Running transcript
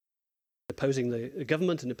opposing the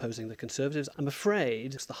government and opposing the Conservatives. I'm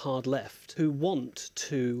afraid it's the hard left who want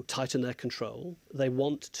to tighten their control. They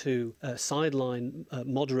want to sideline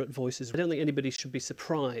moderate voices. I don't think anybody should be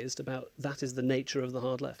surprised about that is the nature of the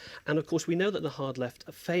hard left. And of course, we know that the hard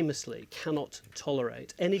left famously cannot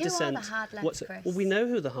tolerate any dissent. Who are the hard left, Chris? Well, we know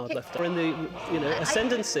who the hard left are in the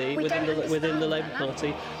ascendancy within the Labour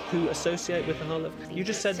Party who associate with the hard left. You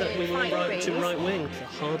just said that we were too right wing. The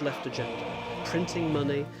hard left agenda, printing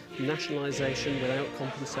money, nationalisation without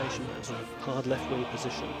compensation, that sort of hard left wing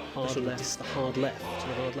position. Hard left, the hard left, the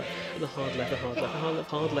hard left, the hard left, the hard left,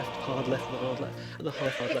 hard left, hard left, hard left, the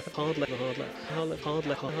hard left, the hard left, hard left, the hard left, hard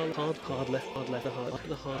left, hard left, hard left, hard left, the hard left,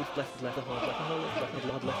 the hard left, left, the hard left, hard left,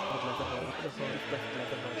 hard left, hard left, the hard left, the hard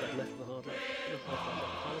left, the hard left, left, the hard left, the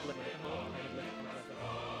hard left,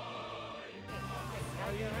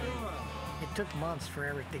 It took months for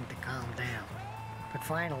everything to calm down. But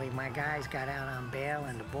finally, my guys got out on bail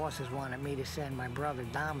and the bosses wanted me to send my brother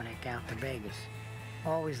Dominic out to Vegas.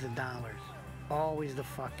 Always the dollars. Always the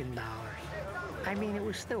fucking dollars. I mean, it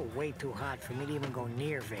was still way too hot for me to even go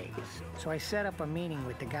near Vegas. So I set up a meeting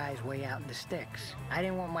with the guys way out in the sticks. I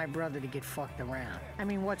didn't want my brother to get fucked around. I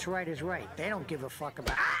mean, what's right is right. They don't give a fuck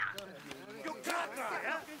about... Ah! You tough guy,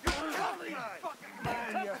 huh? You tough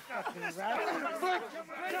guy! You fucking rat!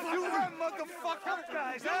 You run, motherfucker!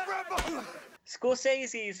 Guys, huh?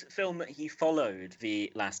 Scorsese's film that he followed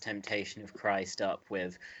The Last Temptation of Christ up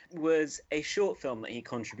with was a short film that he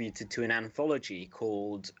contributed to an anthology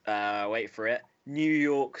called, wait for it, New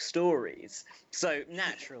York Stories. So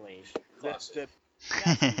naturally,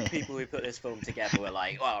 the people who put this film together were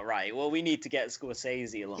like, well, right, well, we need to get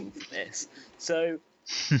Scorsese along for this. So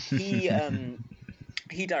he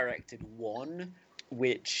directed one,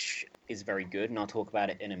 which is very good, and I'll talk about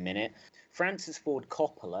it in a minute. Francis Ford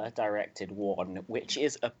Coppola directed one, which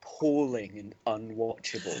is appalling and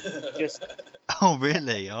unwatchable. Just oh,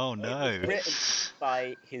 really? Oh, no. Written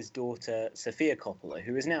by his daughter, Sofia Coppola,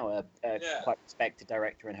 who is now a quite respected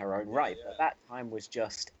director in her own right, but at that time was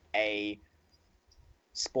just a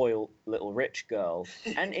spoiled little rich girl.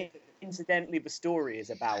 And incidentally, the story is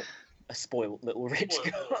about a spoiled little rich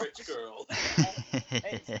girl.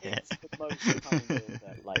 It's the most kind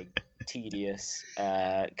of tedious,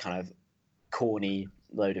 kind of corny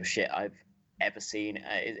load of shit I've ever seen.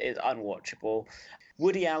 It's unwatchable.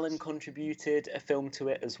 Woody Allen contributed a film to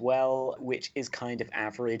it as well, which is kind of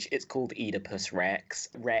average. It's called Oedipus Rex.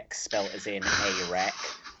 Rex spelled as in a wreck.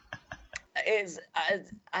 I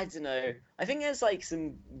don't know. I think there's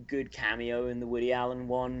some good cameo in the Woody Allen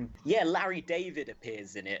one. Yeah, Larry David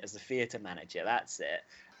appears in it as a theatre manager. That's it.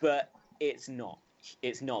 But it's not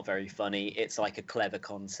very funny. It's like a clever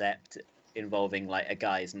concept involving a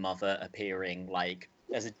guy's mother appearing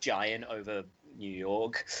as a giant over New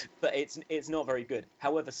York, but it's not very good.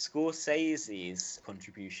 However, Scorsese's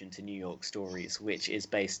contribution to New York Stories, which is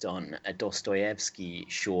based on a Dostoevsky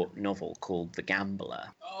short novel called The Gambler,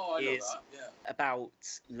 is about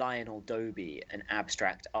Lionel Dobie, an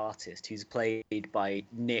abstract artist who's played by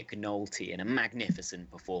Nick Nolte in a magnificent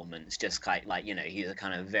performance. Just he's a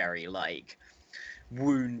kind of very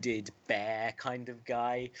wounded bear kind of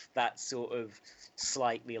guy. That sort of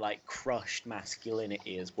slightly crushed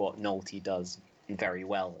masculinity is what Nolte does very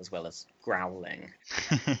well as growling.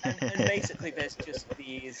 and basically there's just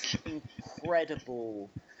these incredible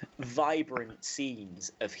vibrant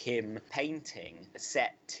scenes of him painting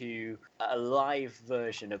set to a live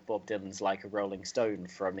version of Bob Dylan's Like a Rolling Stone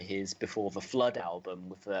from his Before the Flood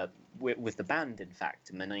album with the band, in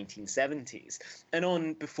fact, in the 1970s. And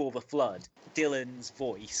on Before the Flood, Dylan's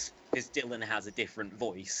voice, because Dylan has a different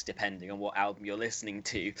voice depending on what album you're listening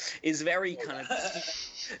to, is very kind of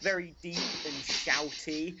very deep and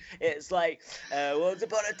shouty. It's once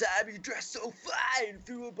upon a time you dressed so fine,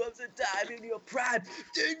 few above the time in your prime,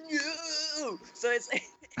 didn't you? So it's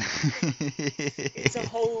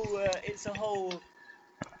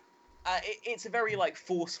a very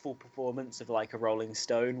forceful performance of a Rolling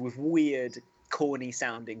Stone with weird corny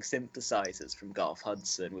sounding synthesizers from Garth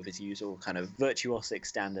Hudson with his usual kind of virtuosic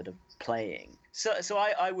standard of playing. So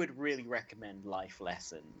I would really recommend Life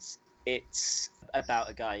Lessons. It's about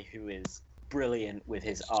a guy who is brilliant with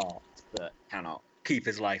his art but cannot keep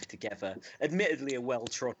his life together. Admittedly a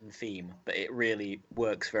well-trodden theme, but it really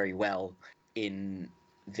works very well in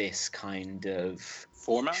this kind of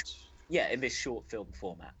format? Yeah, in this short film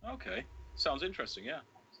format. Okay. Sounds interesting, yeah.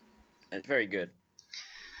 It's very good.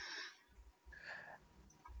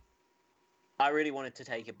 I really wanted to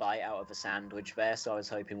take a bite out of a sandwich there, so I was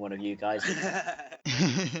hoping one of you guys would.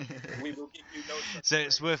 We will give you no... So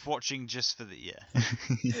it's worth watching just for the...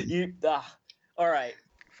 All right.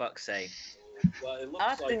 Fuck's sake. Well, it looks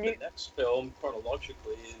After like New- the next film,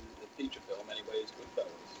 chronologically, is the feature film anyway, is Goodfellas.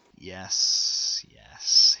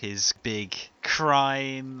 Yes, his big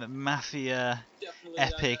crime mafia Definitely,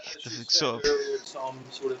 epic, as the you said sort of earlier, Tom,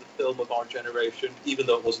 sort of the film of our generation, even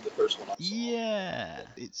though it wasn't the first one I saw. yeah,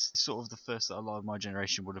 it's sort of the first that a lot of my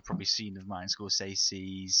generation would have probably seen of Martin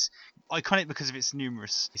Scorsese's. Iconic because of its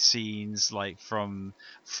numerous scenes, like from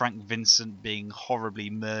Frank Vincent being horribly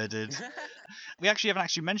murdered. We actually haven't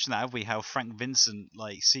actually mentioned that, have we? How Frank Vincent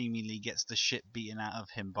like seemingly gets the shit beaten out of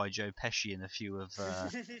him by Joe Pesci in a few of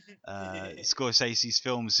Scorsese's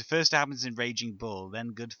films. First it happens in Raging Bull,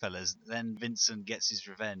 then Goodfellas, then Vincent gets his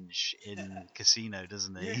revenge in Casino,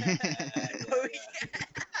 doesn't he? Oh,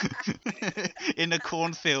 In a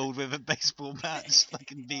cornfield with a baseball bat, just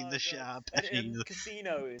fucking beating the shit out of And, Pesci.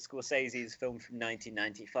 Casino is Scorsese's film from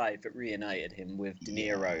 1995 that reunited him with De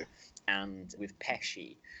Niro and with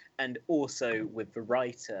Pesci, and also with the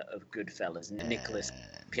writer of Goodfellas, Nicholas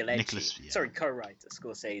Pileggi. Sorry, co-writer.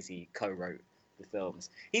 Scorsese co-wrote the films.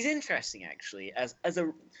 He's interesting, actually, as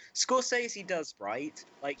a Scorsese does write.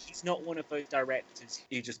 Like, he's not one of those directors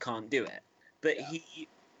who just can't do it, but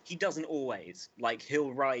he doesn't always. Like,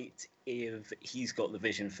 he'll write if he's got the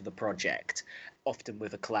vision for the project, often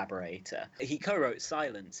with a collaborator. He co-wrote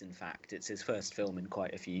Silence, in fact. It's his first film in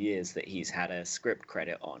quite a few years that he's had a script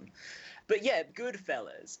credit on. But yeah,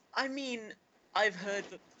 Goodfellas. I mean, I've heard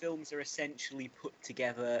that films are essentially put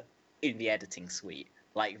together in the editing suite.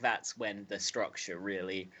 Like, that's when the structure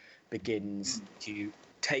really begins to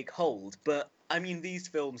take hold. But, I mean, these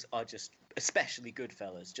films are just, especially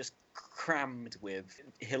Goodfellas, just crammed with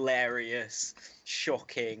hilarious,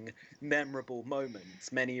 shocking, memorable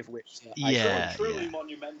moments, many of which are truly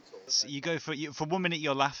monumental. So you go for 1 minute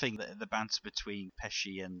you're laughing at the banter between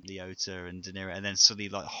Pesci and Liotta and De Niro, and then suddenly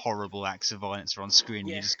like horrible acts of violence are on screen.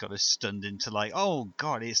 You just got stunned into like, oh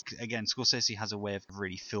god! It's again, Scorsese has a way of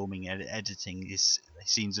really filming and editing his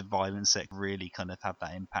scenes of violence that really kind of have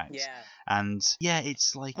that impact. And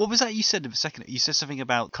it's like, what was that you said a second? You said something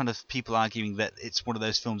about kind of people arguing that it's one of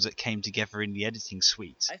those films that came together in the editing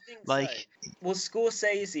suite. I think so. Well,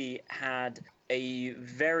 Scorsese had a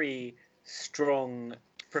very strong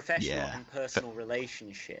professional and personal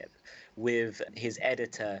relationship with his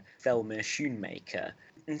editor, Thelma Schoonmaker.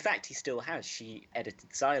 In fact, he still has. She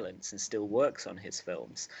edited Silence and still works on his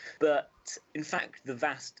films. But, in fact, the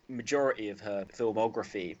vast majority of her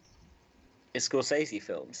filmography is Scorsese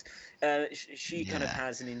films. She kind of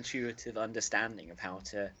has an intuitive understanding of how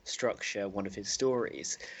to structure one of his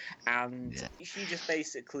stories. And she just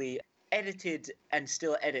basically edited and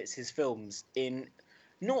still edits his films in,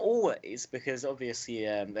 not always, because obviously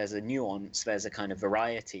there's a nuance, there's a kind of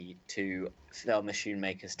variety to Thelma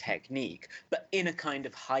Schoonmaker's technique, but in a kind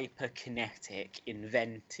of hyperkinetic,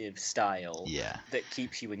 inventive style that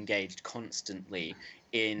keeps you engaged constantly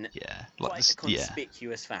in quite a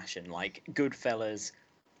conspicuous fashion. Like Goodfellas,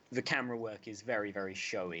 the camera work is very, very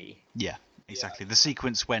showy. Yeah. Exactly. The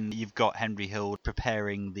sequence when you've got Henry Hill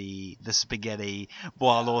preparing the spaghetti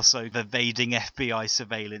while also evading FBI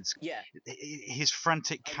surveillance. His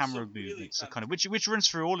frantic camera movements are kind of which runs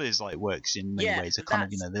through all his like works in many ways. Are kind of,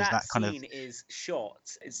 there's that kind of scene is shot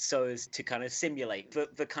so as to kind of simulate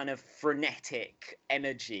the kind of frenetic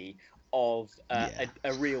energy of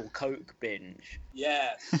a real Coke binge.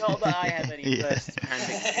 Yes. Not that I have any first-hand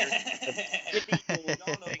experience.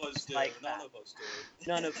 None of us do. Like None that. of us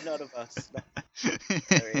do. None of us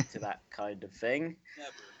are into that kind of thing.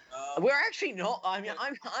 Never. We're actually not. I mean,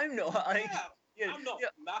 I'm not. I'm not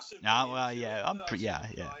massive. I'm pretty.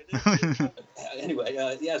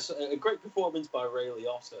 Anyway, yes, a great performance by Ray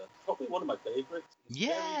Liotta. Probably one of my favourites.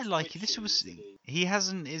 This was. He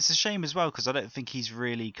hasn't. It's a shame as well because I don't think he's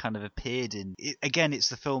really kind of appeared in. Again, it's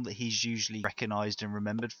the film that he's usually recognised and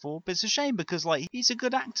remembered for. But it's a shame because like he's a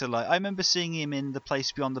good actor. Like I remember seeing him in The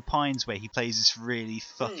Place Beyond the Pines where he plays this really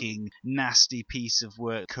fucking nasty piece of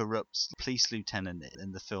work, corrupt police lieutenant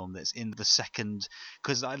in the film. That's in the second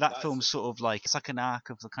because that film's sort of like it's like an arc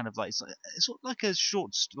of the kind of like it's sort of like a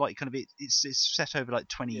short like kind of it's set over like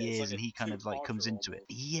 20 years like and he kind of like comes into it.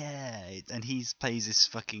 And he plays this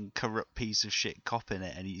fucking corrupt piece of shit cop in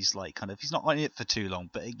it, and he's like kind of he's not on it for too long,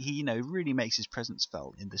 but he really makes his presence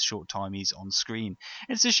felt in the short time he's on screen.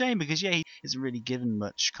 And it's a shame because he isn't really given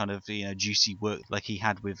much kind of juicy work like he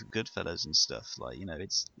had with Goodfellas and stuff. Like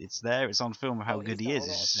it's there, it's on film how good he is.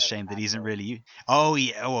 It's just a shame that he isn't really. Well,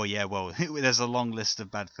 there's a long list of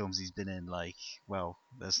bad films he's been in. Like well,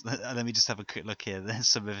 let me just have a quick look here. There's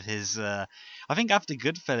some of his. I think after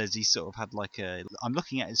Goodfellas, he sort of had like a. I'm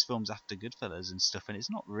looking at his films after Goodfellas and stuff, and it's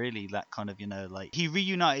not really that kind of, like he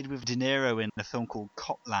reunited with De Niro in a film called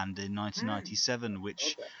Copland in 1997,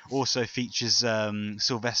 which also features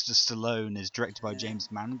Sylvester Stallone, is directed by James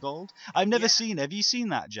Mangold. I've never seen it. Have you seen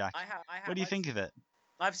that, Jack? I have. What do you think of it?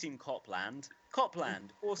 I've seen Copland.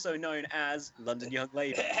 Copland, also known as London Young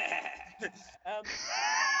Lady.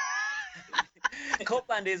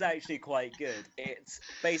 Copland is actually quite good. It's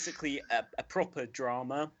basically a proper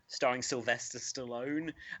drama starring Sylvester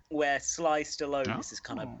Stallone, where Sly Stallone is this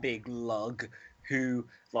kind of big lug who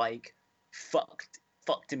like fucked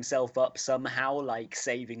himself up somehow, like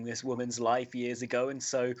saving this woman's life years ago, and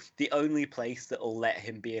so the only place that will let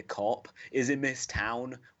him be a cop is in this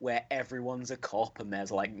town where everyone's a cop and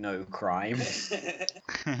there's like no crime.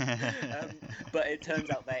 But it turns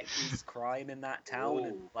out there is crime in that town.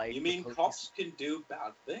 And, like, you mean cops can do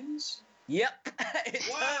bad things? Yep. It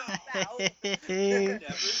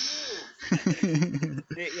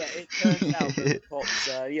turns out that the cops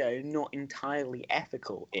are, not entirely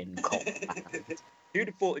ethical in Copland. Who'd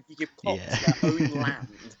have thought if you give cops their own land,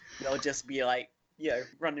 they'll just be like,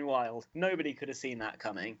 running wild. Nobody could have seen that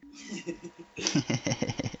coming.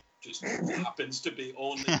 Just happens to be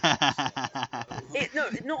only.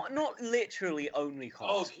 Not literally only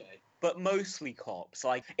cops. Okay. But mostly cops.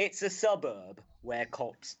 Like, it's a suburb where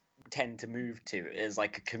cops tend to move to. Is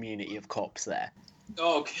like a community of cops there.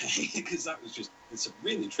 Okay, because it's a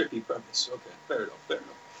really trippy premise. Okay, fair enough.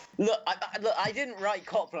 Look, I didn't write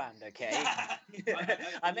Copland, okay?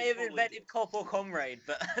 I may have invented Cop or Comrade,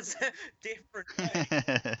 but that's different.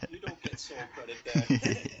 You don't get sole credit there.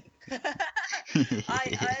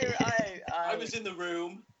 I was in the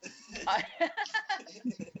room.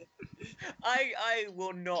 I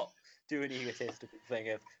will not do an egotistical thing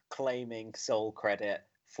of claiming sole credit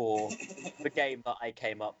for the game that I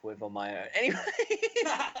came up with on my own. Anyway.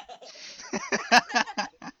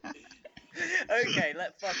 Okay,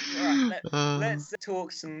 let's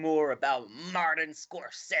talk some more about Martin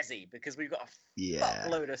Scorsese, because we've got a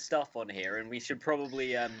fuckload of stuff on here, and we should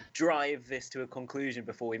probably drive this to a conclusion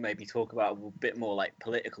before we maybe talk about a bit more like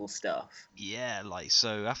political stuff. Yeah,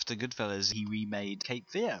 so after Goodfellas, he remade Cape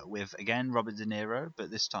Fear with, again, Robert De Niro, but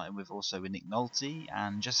this time with also Nick Nolte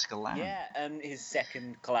and Jessica Lange. Yeah, his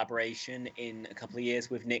second collaboration in a couple of years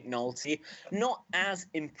with Nick Nolte. Not as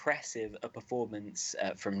impressive a performance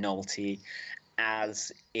from Nolte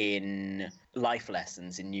as in Life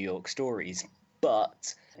Lessons in New York Stories,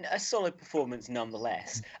 but a solid performance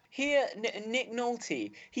nonetheless. Here, Nick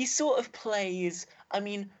Nolte, he sort of plays,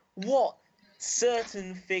 what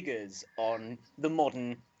certain figures on the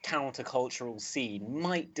modern countercultural scene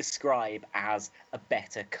might describe as a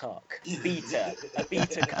better cuck. A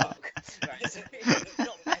beta cuck. Right, so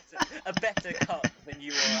not better, a better cuck than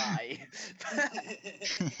you or I.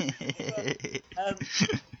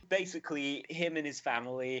 Basically, him and his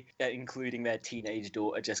family, including their teenage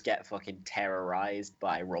daughter, just get fucking terrorized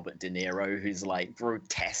by Robert De Niro, who's like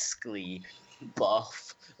grotesquely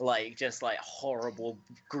buff, like just like horrible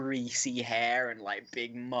greasy hair and like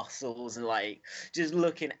big muscles and like just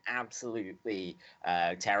looking absolutely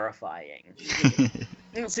terrifying.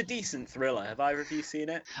 It's a decent thriller. Have either of you seen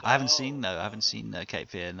it? I haven't seen Cape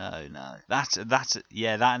Fear. No. That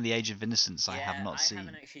and The Age of Innocence I have not seen. I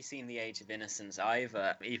haven't actually seen The Age of Innocence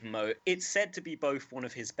either, even though it's said to be both one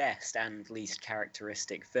of his best and least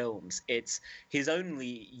characteristic films. It's his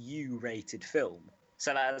only U-rated film.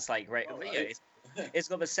 So that's like, it's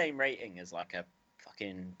got the same rating as like a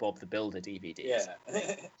fucking Bob the Builder DVD. Yeah.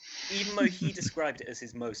 Even though he described it as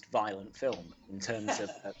his most violent film in terms of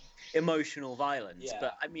emotional violence. Yeah,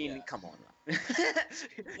 but come on.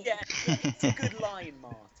 Yeah, it's a good line,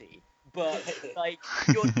 Marty. But like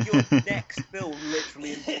your next film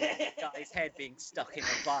literally involves a guy's head being stuck in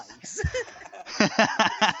a vice.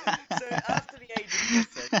 So after The Age of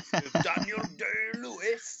Innocence with Daniel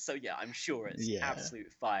Day-Lewis, so yeah, I'm sure it's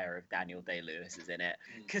absolute fire if Daniel Day-Lewis is in it.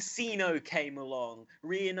 Casino came along,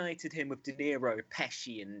 reunited him with De Niro,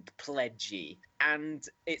 Pesci, and Pledgy, and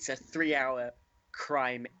it's a 3-hour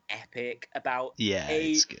crime epic about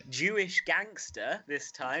a Jewish gangster,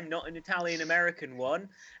 this time, not an Italian-American one,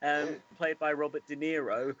 played by Robert De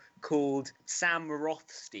Niro, called Sam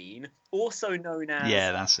Rothstein, also known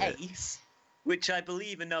as Ace, which I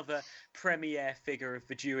believe another premier figure of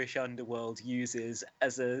the Jewish underworld uses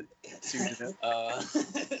as a pseudonym.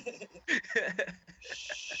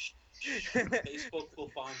 Facebook will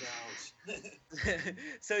find out.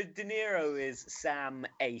 So De Niro is Sam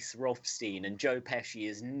Ace Rothstein, and Joe Pesci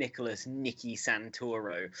is Nicholas Nicky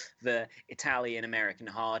Santoro, the Italian-American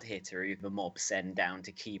hard hitter who the mob send down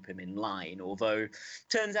to keep him in line. Although,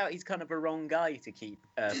 turns out he's kind of a wrong guy to keep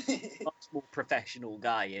a much more professional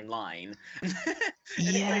guy in line. And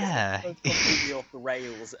Yeah. it goes completely off the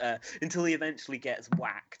rails until he eventually gets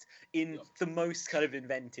whacked in the most kind of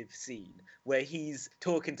inventive scene where he's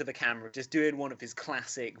talking to the camera, just doing one of his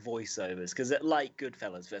classic voiceovers, because like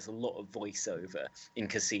Goodfellas, there's a lot of voiceover in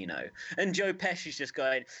Casino. And Joe Pesci's just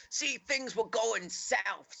going, see, things were going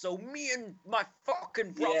south, so me and my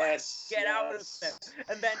fucking brother get out of there.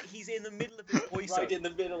 And then he's in the middle of his voiceover. Right in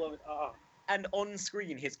the middle of it. Oh. And on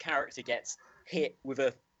screen, his character gets hit with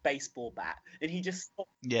a baseball bat, and he just stops.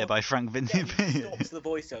 Yeah, by Frank Vincent. He stops the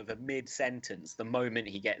voiceover mid-sentence the moment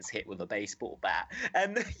he gets hit with a baseball bat,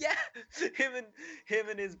 and him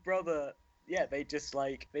and his brother, they just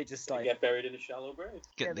Get buried in a shallow grave.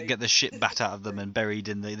 Get the shit bat out of them and buried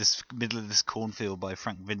in this middle of this cornfield by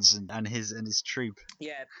Frank Vincent and his troop.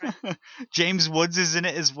 Yeah. James Woods is in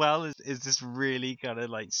it as well. Is this really kind of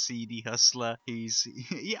like seedy hustler?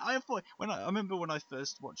 I remember when I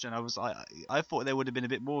first watched it, I thought there would have been a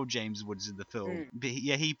bit more James Woods in the film. But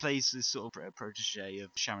he plays this sort of protege of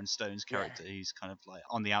Sharon Stone's character, who's kind of like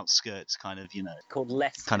on the outskirts, kind of called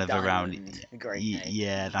Lester kind of Diamond. around. Great name.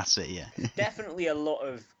 Yeah, that's it. Yeah. Definitely a lot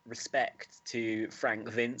of respect to Frank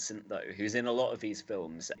Vincent, though, who's in a lot of these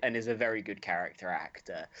films and is a very good character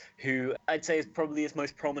actor, who I'd say is probably his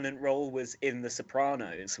most prominent role was in The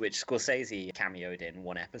Sopranos, which Scorsese cameoed in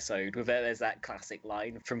one episode. There's that classic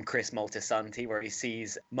line from Chris Moltisanti where he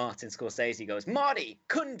sees Martin Scorsese, goes, Marty,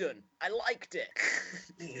 Kundun, I liked it.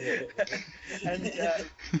 And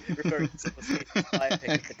referring to Scorsese's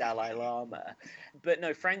biopic of the Dalai Lama. But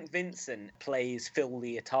no, Frank Vincent plays Phil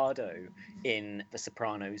Leotardo in The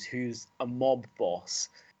Sopranos, who's a mob boss.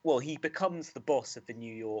 Well, he becomes the boss of the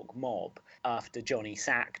New York mob after Johnny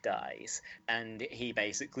Sack dies, and he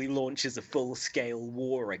basically launches a full-scale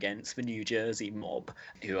war against the New Jersey mob,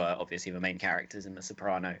 who are obviously the main characters in The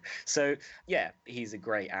Soprano. So, yeah, he's a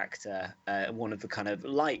great actor, one of the kind of,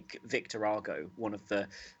 like Victor Argo, one of the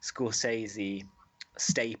Scorsese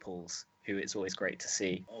staples, who it's always great to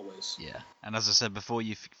see. Always. Yeah, and as I said before,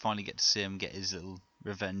 you finally get to see him get his little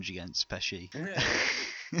revenge against Pesci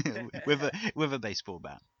with a baseball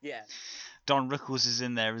bat. Yeah. Don Rickles is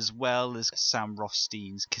in there as well as Sam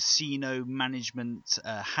Rothstein's casino management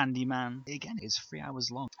handyman. Again, it's 3 hours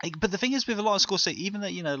long. But the thing is with a lot of Scorsese, even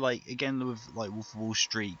that, again with like Wolf of Wall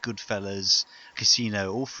Street, Goodfellas,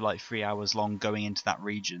 Casino, all for like 3 hours long going into that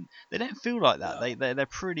region, they don't feel like that. No. They're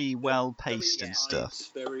pretty well paced and stuff.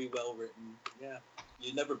 Very well written. Yeah,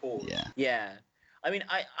 you're never bored. Yeah. Yeah. I mean,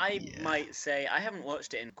 I might say I haven't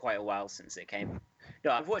watched it in quite a while since it came.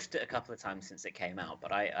 No, I've watched it a couple of times since it came out,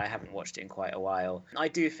 but I haven't watched it in quite a while. I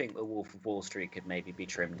do think The Wolf of Wall Street could maybe be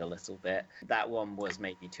trimmed a little bit. That one was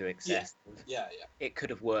maybe too excessive. Yeah. It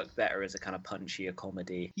could have worked better as a kind of punchier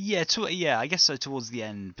comedy. Yeah, I guess so towards the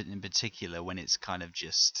end, but in particular when it's kind of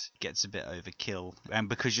just gets a bit overkill. And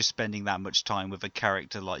because you're spending that much time with a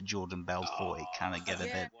character like Jordan Belfort, it kind of get a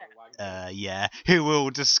bit... who we'll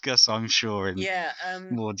discuss, I'm sure, in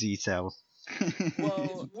more detail.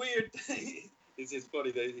 Well, it's weird. It's funny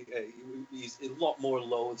that he's a lot more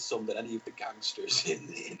loathsome than any of the gangsters in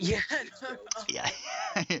Yeah,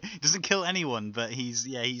 he doesn't kill anyone, but he's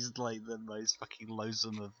like the most fucking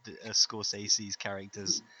loathsome of Scorsese's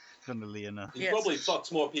characters, funnily enough. He probably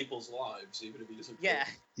fucks more people's lives, even if he doesn't kill them.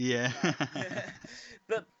 Yeah.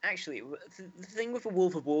 But actually, the thing with The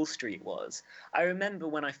Wolf of Wall Street was, I remember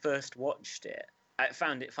when I first watched it, I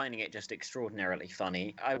finding it just extraordinarily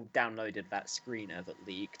funny. I downloaded that screener that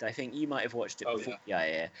leaked. I think you might have watched it before.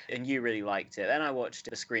 Yeah. And you really liked it. Then I watched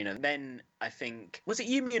the screener. Then I think, was it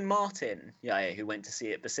you, me and Martin, who went to see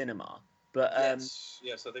it at the cinema? But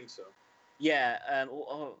yes, I think so. Yeah,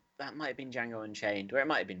 or that might have been Django Unchained, or it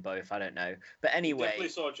might have been both, I don't know. But anyway. Definitely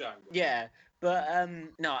saw Django. Yeah, but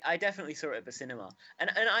no, I definitely saw it at the cinema.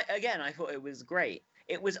 And I thought it was great.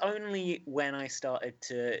 It was only when I started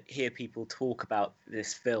to hear people talk about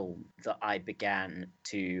this film that I began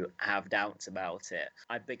to have doubts about it.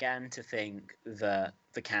 I began to think that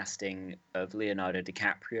the casting of Leonardo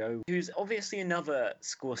DiCaprio, who's obviously another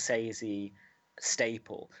Scorsese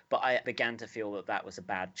staple, but I began to feel that was a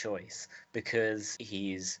bad choice because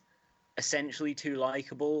he's essentially too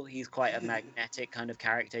likable. He's quite a magnetic kind of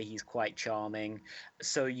character. He's quite charming.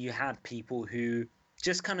 So you had people who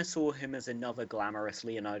just kind of saw him as another glamorous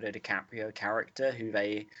Leonardo DiCaprio character who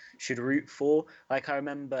they should root for. Like, I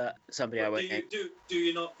remember somebody I But went. do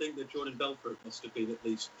you not think that Jordan Belfort must have been at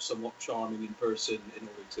least somewhat charming in person in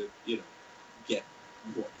order to, get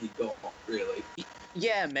what he got, really?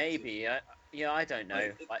 Yeah, maybe. I don't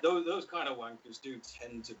know. Those kind of wankers do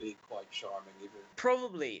tend to be quite charming, even.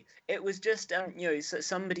 Probably. It was just,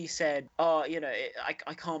 somebody said, oh,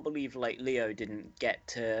 I can't believe, like, Leo didn't get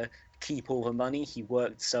to keep all the money he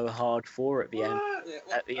worked so hard for at the end.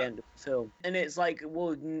 At the end of the film. And it's like,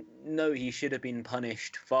 well, no, he should have been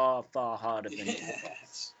punished far, far harder than he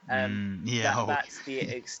was. That's the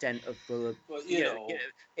extent of the... Well,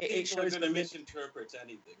 it shows going to misinterpret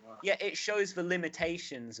anything. Right? Yeah, it shows the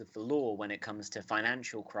limitations of the law when it comes to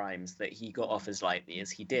financial crimes that he got off as lightly as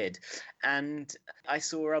he did. And I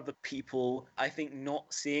saw other people, I think,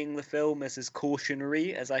 not seeing the film as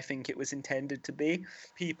cautionary as I think it was intended to be.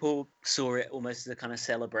 People saw it almost as a kind of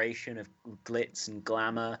celebration of glitz and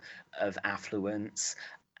glamour, of affluence.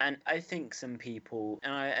 And I think some people,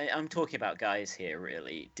 and I'm talking about guys here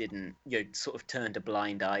really, didn't, sort of turned a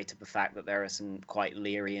blind eye to the fact that there are some quite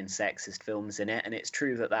leery and sexist films in it. And it's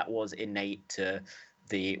true that was innate to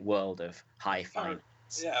the world of high finance.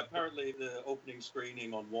 Yeah, apparently the opening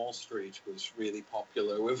screening on Wall Street was really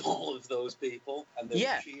popular with all of those people. And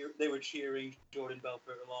they were cheering Jordan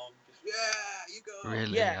Belfort along. Just, yeah, you go.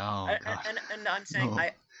 Really? Yeah. Oh, God. And I'm saying,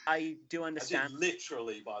 I do understand.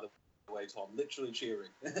 Literally, by the way, Tom, literally cheering.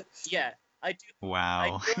 Yeah, I do.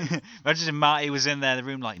 Wow. Imagine if Marty was in there in the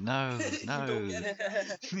room like, no. This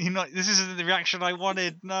isn't the reaction I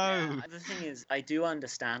wanted, no. Yeah, the thing is, I do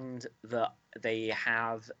understand that they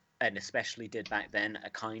have, and especially did back then, a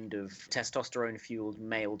kind of testosterone-fueled,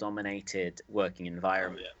 male-dominated working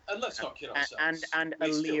environment. Oh, yeah. And let's not kid ourselves. And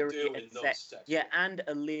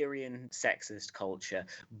Illyrian sexist culture.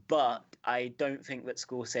 But I don't think that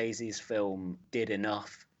Scorsese's film did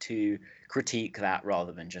enough to critique that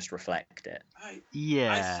rather than just reflect it. I see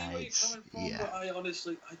where you're coming from, but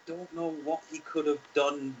I don't know what he could have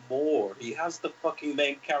done more. He has the fucking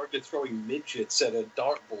main character throwing midgets at a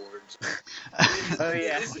dartboard.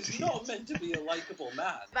 This is not meant to be a likable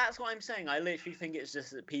man. That's what I'm saying. I literally think it's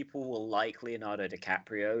just that people will like Leonardo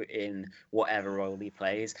DiCaprio in whatever role he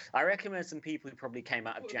plays. I reckon there's some people who probably came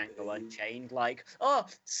out of Django Unchained like, oh,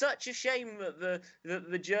 such a shame that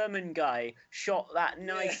the German guy shot that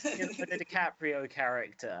nice Leonardo DiCaprio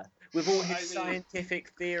character with all his scientific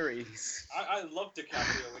theories. I loved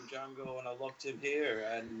DiCaprio in Django, and I loved him here,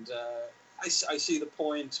 and I see the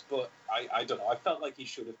point, but I don't know. I felt like he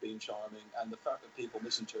should have been charming, and the fact that people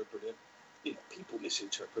misinterpret it, people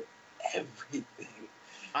misinterpret everything.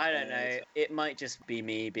 I don't know. It might just be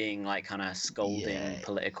me being like kind of scolding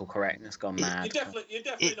political correctness gone mad. You're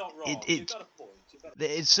definitely not wrong. You've got a point.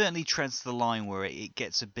 It certainly treads the line where it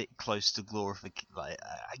gets a bit close to glorification. Like,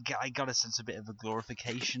 I got a sense a bit of a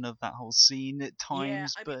glorification of that whole scene at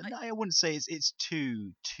times, I wouldn't say it's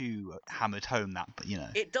too hammered home that, but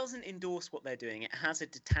it doesn't endorse what they're doing. It has a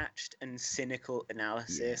detached and cynical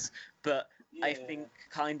analysis, but I think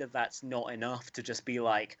kind of that's not enough to just be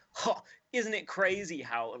like, isn't it crazy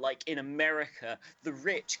how, like, in America, the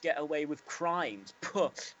rich get away with crimes? Puh,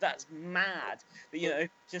 that's mad. But,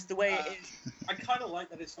 just the way it is. I kind of like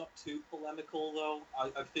that it's not too polemical, though.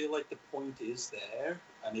 I feel like the point is there,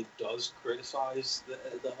 and it does criticize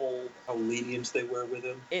the whole, how lenient they were with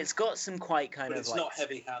him. It's got some quite kind but of, it's like... not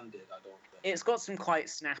heavy-handed, I don't think. It's got some quite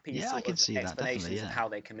snappy sort of explanations of how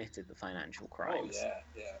they committed the financial crimes. Oh,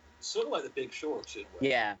 yeah. Sort of like The Big Short, in a way.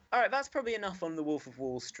 Yeah. All right, that's probably enough on The Wolf of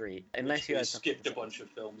Wall Street. Unless you skipped a bunch of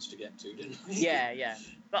films to get to, didn't we? Yeah.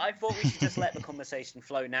 But I thought we should just let the conversation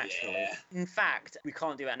flow naturally. Yeah. In fact, we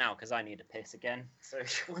can't do that now because I need a piss again. So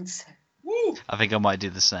one sec. Woo! I think I might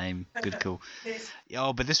do the same. Good call.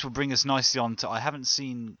 But this will bring us nicely on to... I haven't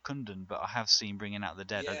seen Kundun, but I have seen Bringing Out the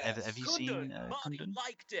Dead. Yes. Have you seen Kundun?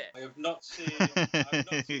 Liked it. I have not seen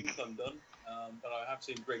Kundun, but I have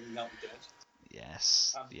seen Bringing Out the Dead.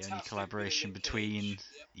 Yes, Fantastic. the only collaboration Nick between... Cage.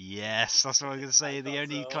 Yes, that's what I was going to say. The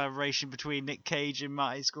only collaboration between Nick Cage and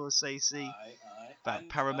Martin Scorsese. Aye. About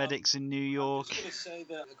paramedics in New York. I'm just going to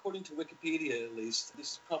say that, according to Wikipedia at least,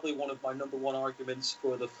 this is probably one of my number one arguments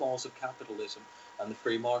for the flaws of capitalism and the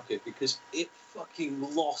free market, because it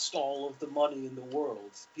fucking lost all of the money in the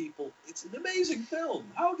world. It's an amazing film.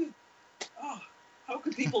 How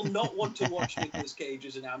could people not want to watch Nicolas Cage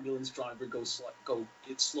as an ambulance driver go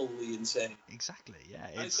get slowly insane? Exactly, yeah.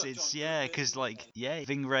 It's because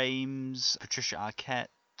Ving Rhames, Patricia Arquette,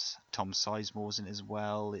 Tom Sizemore's in it as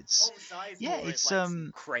well. It's Tom Sizemore yeah, is it's like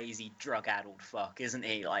some crazy drug-addled fuck, isn't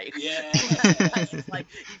he? Like, Yeah. it's like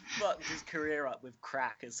he fucked his career up with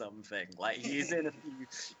crack or something. Like, he's in a few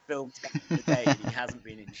films back in the day, and he hasn't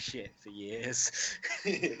been in shit for years.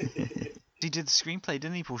 he did the screenplay,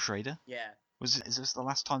 didn't he, Paul Schrader? Yeah. Is this the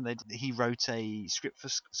last time he wrote a script for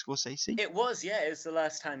Scorsese? It was, yeah. It was the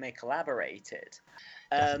last time they collaborated.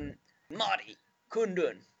 Marty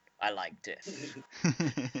Kundun. I liked it.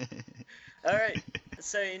 All right.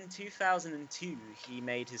 So in 2002, he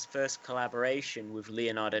made his first collaboration with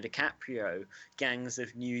Leonardo DiCaprio, Gangs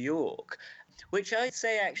of New York, which I'd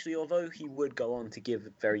say actually, although he would go on to give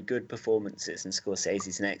very good performances in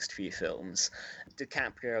Scorsese's next few films,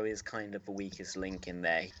 DiCaprio is kind of the weakest link in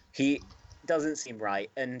there. He doesn't seem right,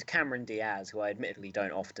 and Cameron Diaz, who I admittedly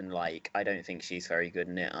don't often like, I don't think she's very good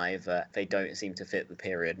in it either. They don't seem to fit the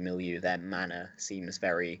period milieu. Their manner seems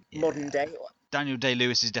very modern day. Daniel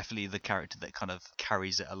Day-Lewis is definitely the character that kind of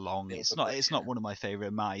carries it along. It's not one of my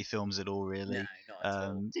favourite Marty films at all, really. No, not at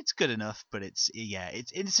all. It's good enough, but it's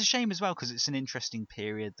a shame as well because it's an interesting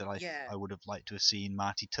period that I would have liked to have seen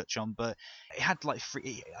Marty touch on, but it had like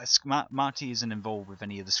Marty isn't involved with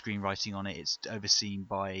any of the screenwriting on it. It's overseen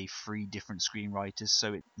by 3 different screenwriters,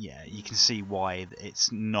 so you can see why it's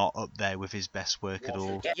not up there with his best work at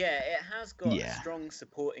all. Yeah, it has got a strong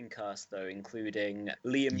supporting cast though, including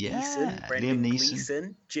Liam Neeson, Brendan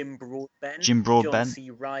Gleeson, Jim Broadbent, John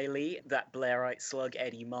C. Reilly, that Blairite slug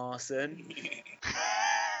Eddie Marsan,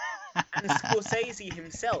 and Scorsese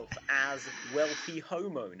himself as wealthy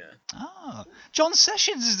homeowner. Ah, John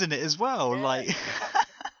Sessions is in it as well. Yeah. Like,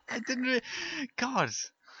 I didn't. God,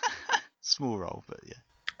 small role, but yeah.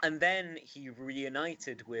 And then he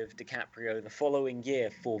reunited with DiCaprio the following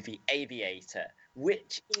year for The Aviator,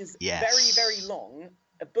 which is very, very long,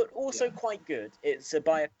 but also quite good. It's a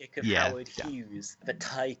biopic of Howard Hughes, the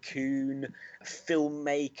tycoon,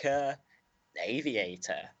 filmmaker,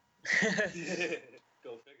 aviator.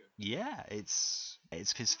 Go figure. Yeah, it's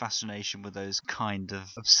his fascination with those kind of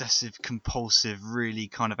obsessive compulsive, really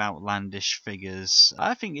kind of outlandish figures.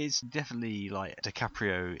 I think it's definitely like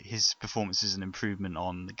DiCaprio, his performance is an improvement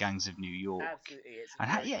on The Gangs of New York.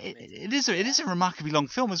 Absolutely, it is a remarkably long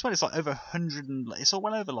film as well. It's like over 100 it's all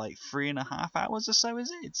well over like 3.5 hours or so,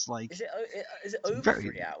 is it? It's like is it over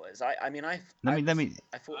 3 hours? I thought let me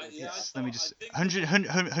just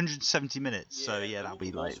 170 minutes. Yeah, so yeah, that'll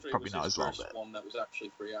be like probably not as long. First one that was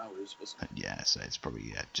actually 3 hours, wasn't it? Yeah, so it's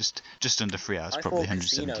probably just under 3 hours. I Probably thought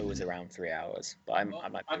 170 Casino was around 3 hours, but I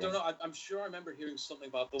might be I don't wrong. know. I'm sure I remember hearing something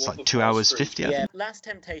about the It's one like with 2 Wall hours Street. 50. I Yeah, think. Last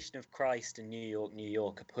Temptation of Christ and New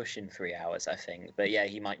York are pushing 3 hours, I think. But yeah,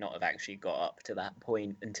 he might not have actually got up to that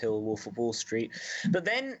point until Wolf of Wall Street. But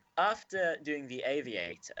then, after doing The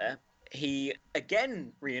Aviator, he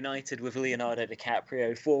again reunited with Leonardo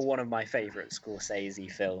DiCaprio for one of my favourite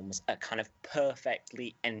Scorsese films, a kind of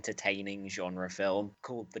perfectly entertaining genre film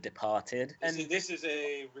called The Departed. And this is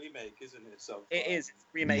a remake, isn't it? So It is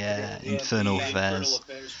remake. Yeah, of Infernal the Affairs. Infernal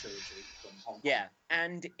Affairs trilogy from Hong Kong. Yeah,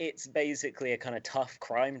 and it's basically a kind of tough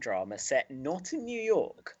crime drama set not in New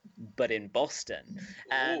York, but in Boston.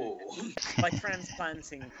 And Ooh. by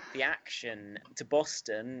transplanting the action to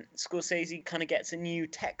Boston, Scorsese kind of gets a new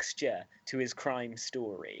texture to his crime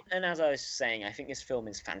story. And as I was saying, I think this film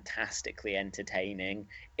is fantastically entertaining.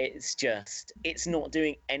 It's not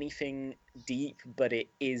doing anything deep, but it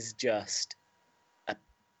is just a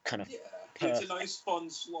kind of It's a nice fun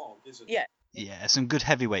slog, isn't it? Yeah. Yeah, some good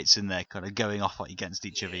heavyweights in there, kind of going off like against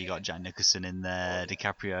each other. You got Jack Nicholson in there,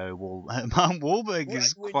 DiCaprio, Mark Wahlberg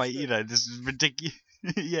is quite, this is ridiculous.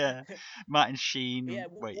 Yeah, Martin Sheen.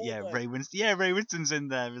 Ray Winston. Yeah, Ray Winston's in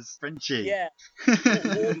there as Frenchie. Yeah,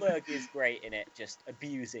 Wahlberg is great in it, just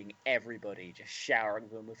abusing everybody, just showering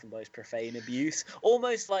them with the most profane abuse,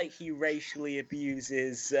 almost like he racially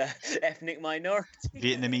abuses ethnic minorities.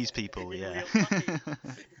 Vietnamese people, yeah.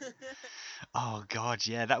 Oh God,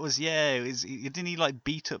 yeah, that was didn't he like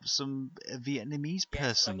beat up some Vietnamese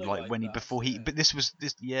person But this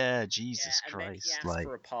Jesus and Christ, then he asked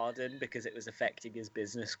for a pardon because it was affecting his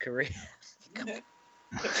business career.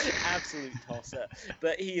 Absolute tosser,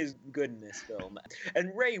 but he is good in this film.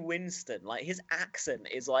 And Ray Winston, like his accent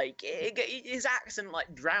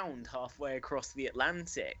drowned halfway across the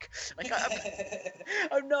Atlantic. Like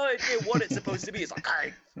I've no idea what it's supposed to be. It's like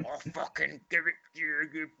I'll fucking give it to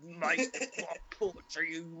you, mate. I'll torture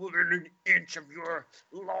you within an inch of your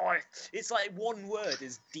life. It's like one word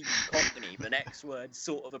is deep company, the next word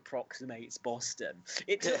sort of approximates Boston.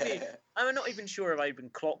 It took me. I'm not even sure if I even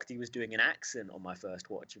clocked he was doing an accent on my first first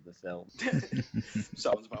watch of the film.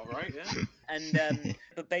 Sounds about right, yeah. And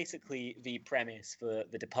but basically, the premise for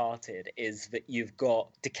The Departed is that you've got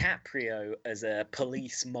DiCaprio as a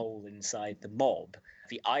police mole inside the mob,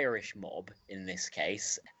 the Irish mob in this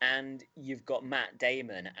case, and you've got Matt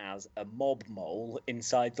Damon as a mob mole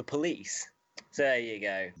inside the police. So there you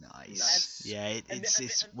go. Nice. Yeah,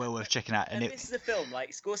 it's well worth checking out. And this is a film,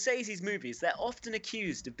 like Scorsese's movies, they're often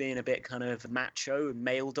accused of being a bit kind of macho and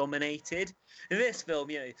male-dominated. In this film,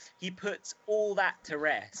 he puts all that to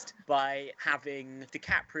rest by having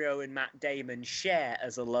DiCaprio and Matt Damon share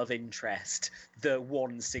as a love interest the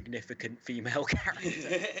one significant female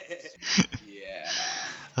character.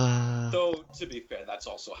 Yeah. Though, to be fair, that's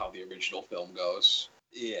also how the original film goes.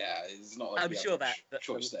 Yeah, it's not like I'm sure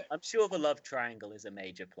choice there. I'm sure the love triangle is a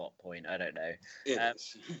major plot point. I don't know. It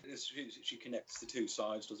is. She connects the two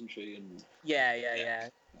sides, doesn't she? And yeah.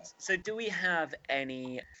 So, do we have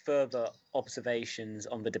any further observations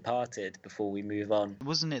on The Departed before we move on?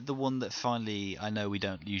 Wasn't it the one that finally? I know we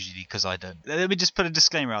don't usually, because I don't. Let me just put a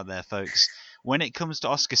disclaimer out there, folks. When it comes to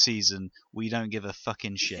Oscar season, we don't give a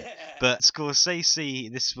fucking shit. Yeah. But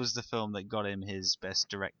Scorsese, this was the film that got him his Best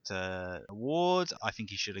Director award. I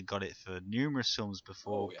think he should have got it for numerous films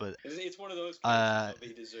before, but it's one of those cases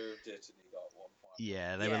he deserved it and he got one.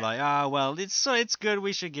 Yeah, they were like, well, it's good.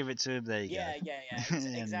 We should give it to him. There you go.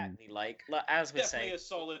 Yeah. Exactly. Like as we're saying, definitely a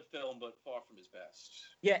solid film, but far from his best.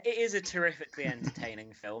 Yeah, it is a terrifically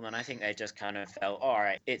entertaining film, and I think they just kind of felt, all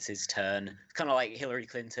right, it's his turn. It's kind of like Hillary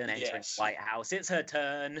Clinton entering the White House. It's her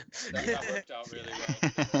turn. That worked out really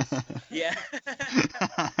well. Yeah.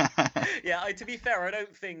 Yeah, to be fair, I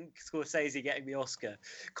don't think Scorsese getting the Oscar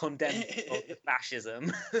condemned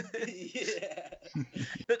fascism. Yeah.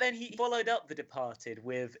 But then he followed up The Departed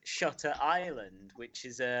with Shutter Island, which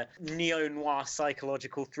is a neo-noir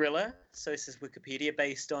psychological thriller, so says Wikipedia,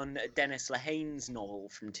 based on Dennis Lehane's novel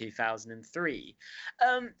from 2003.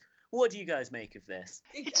 What do you guys make of this?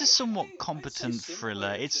 It's a somewhat competent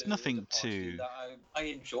thriller. It's nothing too... I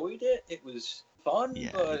enjoyed it. It was fun,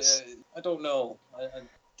 but I don't know. I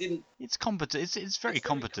didn't... It's competent. It's very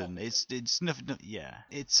competent. It's nothing. Yeah.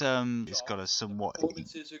 It's got a somewhat.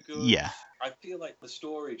 Performances are good. Yeah. I feel like the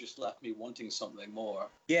story just left me wanting something more.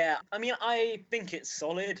 Yeah, I mean, I think it's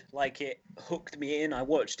solid. Like, it hooked me in. I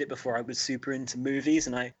watched it before I was super into movies,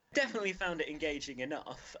 and I definitely found it engaging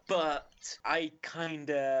enough. But I and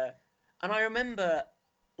I remember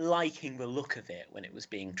liking the look of it when it was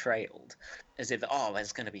being trailed, as if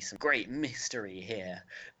there's going to be some great mystery here.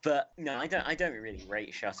 But no, I don't really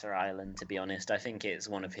rate Shutter Island, to be honest. I think it's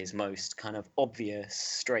one of his most kind of obvious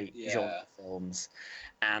straight genre films,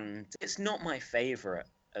 and it's not my favorite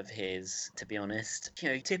of his, to be honest.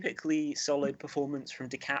 Typically solid performance from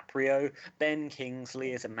DiCaprio. Ben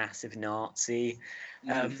Kingsley is a massive Nazi.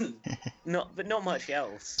 But not much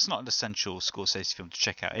else. It's not an essential Scorsese film to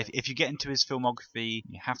check out. If you get into his filmography,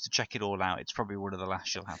 you have to check it all out. It's probably one of the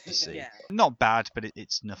last you'll have to see. Yeah. Not bad, but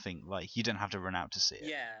it's nothing. Like, you don't have to run out to see it.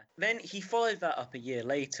 Yeah. Then he followed that up a year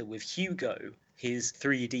later with Hugo, his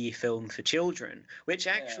 3D film for children, which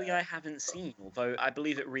actually I haven't seen, although I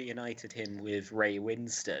believe it reunited him with Ray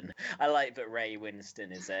Winstone. I like that Ray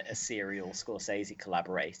Winstone is a serial Scorsese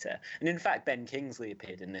collaborator. And in fact, Ben Kingsley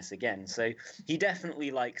appeared in this again, so he definitely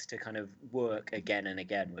likes to kind of work again and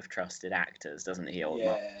again with trusted actors, doesn't he?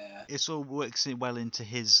 It all works well into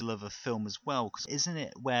his love of film as well, because isn't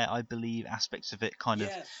it where I believe aspects of it kind of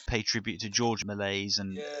pay tribute to George Méliès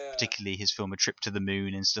and particularly his film A Trip to the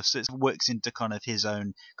Moon and stuff, so it works into kind of his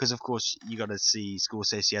own, because of course you got to see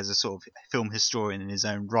Scorsese as a sort of film historian in his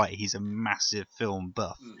own right. He's a massive film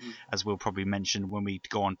buff, as we'll probably mention when we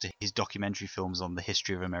go on to his documentary films on the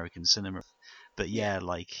history of American cinema. But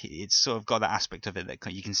like, it's sort of got that aspect of it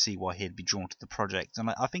that you can see why he'd be drawn to the project. And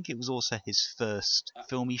I think it was also his first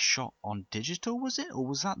film he shot on digital, was it, or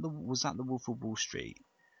was that the Wolf of Wall Street?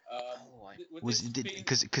 Was it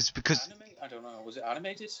because I don't know. Was it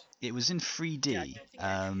animated? It was in 3D. Yeah, I think it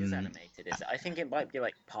actually is animated. I think it might be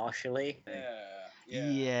like partially.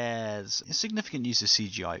 Yeah. Significant use of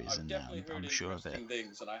CGI is in there. I'm sure of it.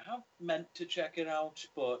 Things, and I have meant to check it out,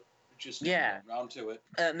 but just got around to it.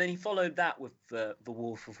 And then he followed that with the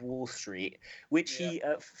Wolf of Wall Street, which he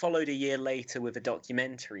followed a year later with a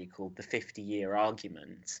documentary called The 50-Year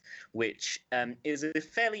Argument, which is a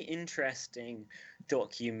fairly interesting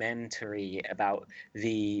documentary about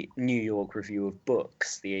the New York Review of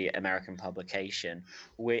Books, the American publication,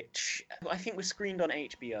 which I think was screened on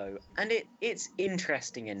HBO, and it's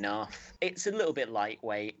interesting enough. It's a little bit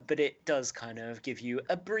lightweight, but it does kind of give you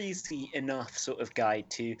a breezy enough sort of guide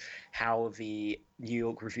to how the New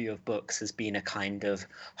York Review of Books has been a kind of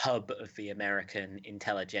hub of the American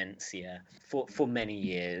intelligentsia for many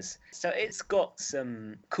years. So it's got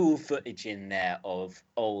some cool footage in there of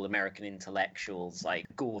old American intellectuals like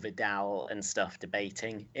Gore Vidal and stuff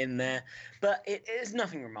debating in there. But it is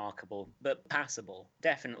nothing remarkable, but passable.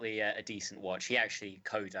 Definitely a decent watch. He actually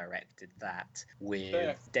co-directed that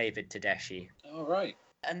with David Tedeschi. All right.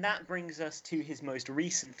 And that brings us to his most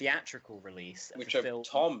recent theatrical release, Which film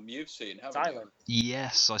Tom, you've seen, haven't Silent.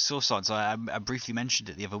 Yes, I saw Silence. I briefly mentioned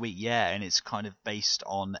it the other week, yeah, and it's kind of based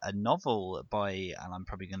on a novel by, and I'm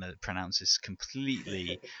probably going to pronounce this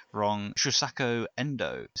completely wrong, Shosako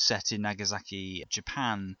Endo, set in Nagasaki,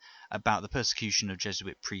 Japan, about the persecution of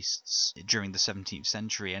Jesuit priests during the 17th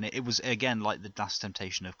century. And it was, again, like The Last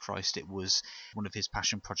Temptation of Christ, it was one of his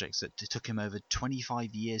passion projects that took him over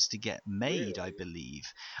 25 years to get made, I believe.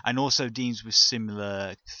 And also deals with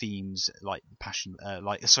similar themes like the Passion,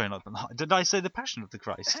 did I say the Passion of the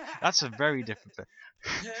Christ? That's a very different thing.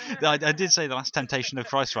 I did say The Last Temptation of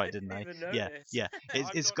Christ, right, didn't I? Yeah.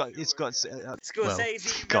 It's got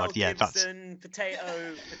Scorsese, God, Mel yeah, Gibson,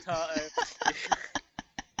 potato.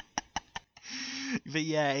 But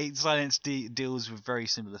yeah, Silence deals with very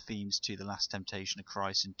similar themes to The Last Temptation of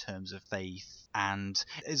Christ in terms of faith, and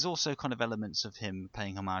there's also kind of elements of him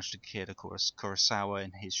paying homage to Akira Kurosawa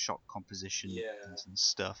in his shot composition and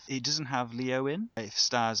stuff. It doesn't have Leo in. It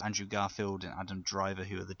stars Andrew Garfield and Adam Driver,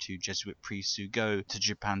 who are the two Jesuit priests who go to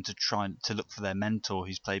Japan to try to look for their mentor,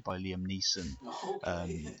 who's played by Liam Neeson.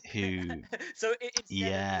 Who So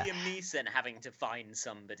instead of Liam Neeson having to find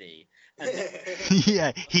somebody,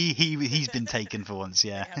 yeah, he's been taken for once,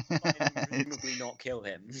 yeah. They have to find him, presumably not kill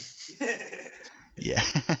him. Yeah.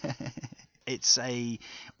 It's I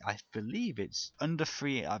believe it's under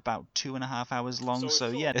three, about 2.5 hours long. So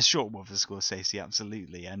yeah, a short one for Scorsese,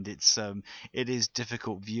 absolutely. And it is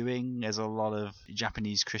difficult viewing. There's a lot of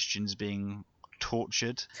Japanese Christians being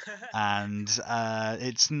tortured, and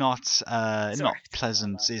it's not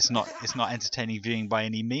pleasant. It's not entertaining viewing by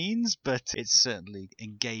any means, but it's certainly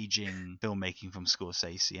engaging filmmaking from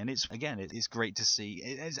Scorsese. And it's great to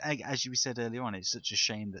see. As you said earlier on, it's such a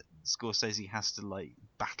shame that Scorsese has to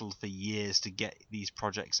battle for years to get these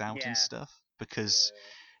projects out and stuff, because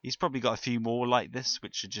he's probably got a few more like this,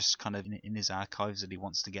 which are just kind of in his archives that he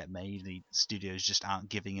wants to get made. The studios just aren't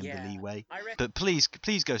giving him the leeway. But please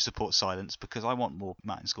go support Silence, because I want more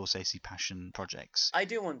Martin Scorsese passion projects. I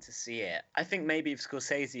do want to see it. I think maybe if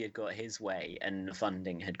Scorsese had got his way and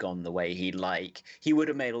funding had gone the way he'd like, he would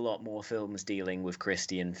have made a lot more films dealing with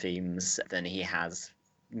Christian themes than he has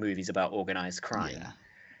movies about organised crime. Yeah.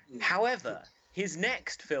 However, his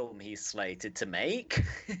next film he's slated to make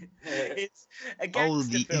is a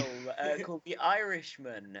gangster film called The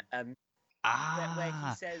Irishman, where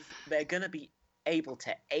he says they're going to be able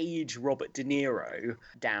to age Robert De Niro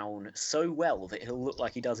down so well that he'll look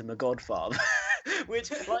like he does in The Godfather.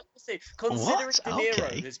 Which, like I say, considering De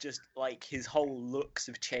Niro is just his whole looks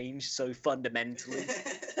have changed so fundamentally in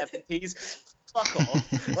the 70s. Fuck off!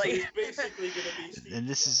 He's basically gonna be. And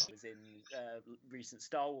this is in recent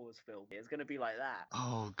Star Wars film. It's gonna be like that.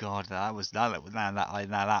 Oh god, that was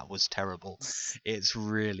terrible. It's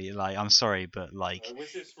really I'm sorry, but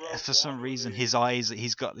for some reason his eyes,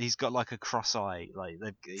 he's got like a cross eye.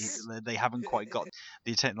 They haven't quite got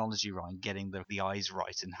the technology right, getting the eyes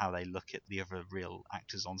right and how they look at the other real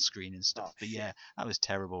actors on screen and stuff. But yeah, that was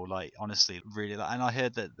terrible. Honestly, really. And I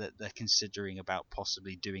heard that they're considering about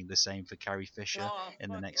possibly doing the same for Carrie Fisher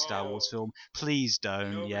in the next Star Wars film. Please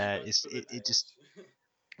don't. It just.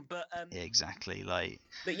 But exactly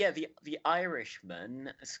But yeah, the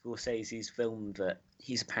Irishman, Scorsese's film that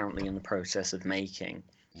he's apparently in the process of making.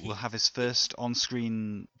 Will have his first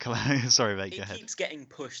on-screen. Sorry, mate. Go ahead. It keeps getting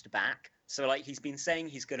pushed back. So he's been saying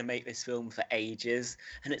he's going to make this film for ages,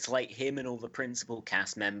 and it's him and all the principal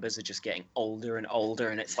cast members are just getting older and older,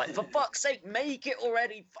 and it's for fuck's sake, make it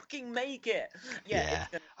already, fucking make it. Yeah.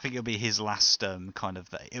 I think it'll be his last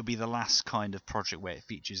it'll be the last kind of project where it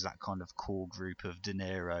features that kind of core group of De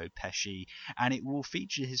Niro, Pesci, and it will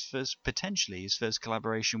feature potentially his first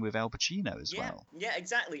collaboration with Al Pacino as well. Yeah,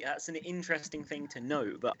 exactly. That's an interesting thing to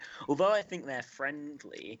know. But although I think they're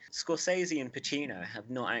friendly, Scorsese and Pacino have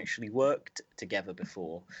not actually worked together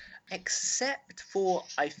before, except for,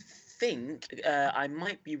 I think, I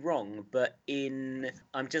might be wrong, but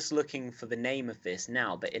I'm just looking for the name of this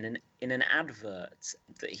now, but in an advert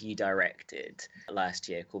that he directed last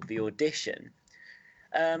year called The Audition,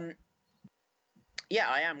 Yeah,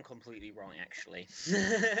 I am completely wrong, actually.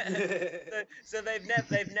 so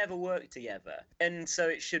they've never worked together, and so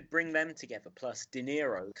it should bring them together. Plus De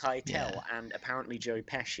Niro, Keitel, and apparently Joe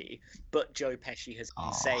Pesci. But Joe Pesci has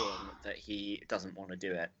been saying that he doesn't want to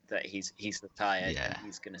do it. That he's retired and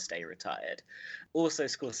he's going to stay retired. Also,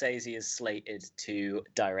 Scorsese is slated to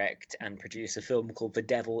direct and produce a film called The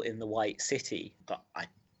Devil in the White City, but I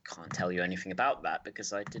can't tell you anything about that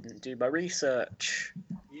because I didn't do my research.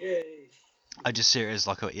 Yay. I just see it as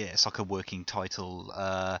like it's like a working title.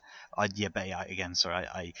 Guess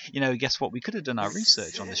what? We could have done our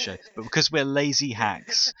research on this show, but because we're lazy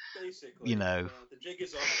hacks, the jig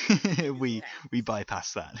is up. we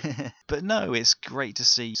bypass that. But no, it's great to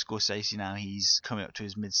see Scorsese now. He's coming up to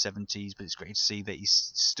his mid-70s, but it's great to see that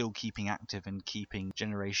he's still keeping active and keeping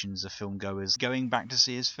generations of film goers going back to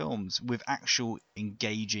see his films with actual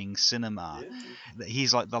engaging cinema. That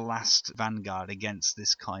he's like the last vanguard against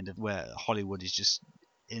this kind of where Hollywood is just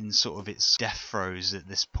in sort of its death throes at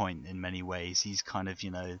this point in many ways. He's kind of,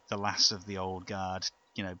 the last of the old guard,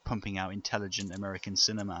 pumping out intelligent American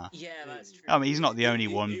cinema. Yeah, that's true. I mean, he's not the only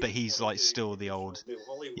one, but he's like still the old.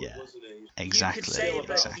 Yeah, exactly. You could say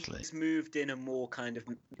exactly. that he's moved in a more kind of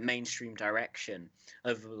mainstream direction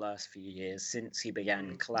over the last few years since he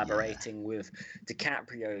began collaborating with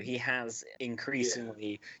DiCaprio. He has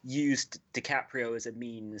increasingly used DiCaprio as a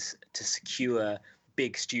means to secure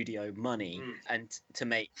big studio money and to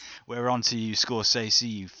make. We're on to you, Scorsese,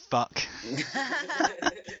 you fuck.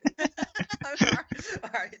 All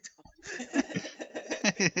right.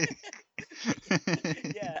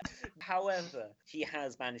 Yeah. However, he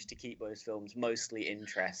has managed to keep those films mostly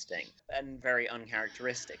interesting and very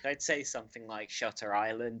uncharacteristic. I'd say something like Shutter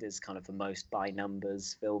Island is kind of the most by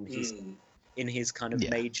numbers film he's in his kind of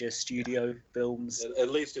major studio films. At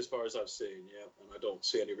least as far as I've seen, and I don't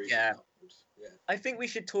see any reason. Yeah. I think we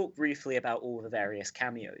should talk briefly about all the various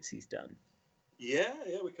cameos he's done. Yeah,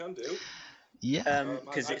 we can do. Yeah. I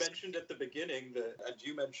mentioned at the beginning that, and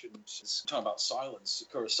you mentioned talking about silence,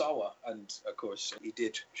 Kurosawa, and of course he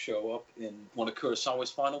did show up in one of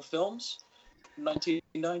Kurosawa's final films,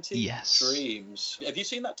 1990. Yes. Dreams. Have you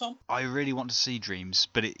seen that, Tom? I really want to see Dreams,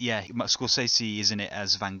 but Scorsese is in it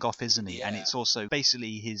as Van Gogh, isn't he? Yeah. And it's also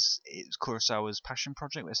basically it's Kurosawa's passion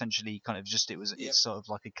project. Essentially, kind of it's sort of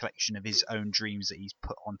like a collection of his own dreams that he's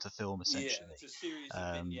put onto film, essentially. Yeah, it's a series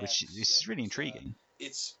of vignettes, which is really intriguing.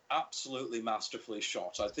 It's absolutely masterfully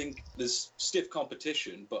shot. I think there's stiff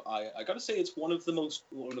competition, but I got to say it's one of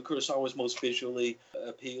Kurosawa's most visually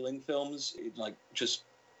appealing films.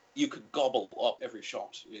 You could gobble up every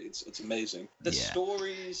shot. It's amazing. The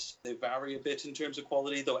stories, they vary a bit in terms of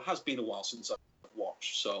quality, though it has been a while since I've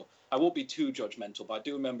watched, so I won't be too judgmental, but I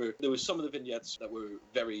do remember there were some of the vignettes that were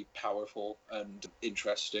very powerful and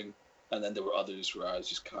interesting, and then there were others where I was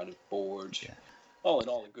just kind of bored. Yeah. All in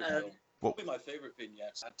all, a good film. Probably my favorite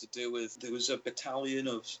vignettes had to do with, there was a battalion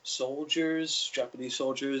of soldiers, Japanese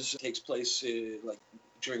soldiers. It takes place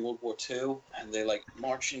during World War II, and they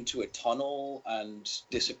march into a tunnel and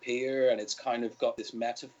disappear, and it's kind of got this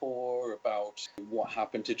metaphor about what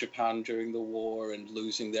happened to Japan during the war and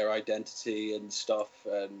losing their identity and stuff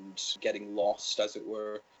and getting lost, as it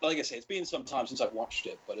were. Like I say, it's been some time since I've watched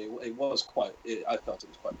it, but I felt it was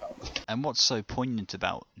quite powerful. And what's so poignant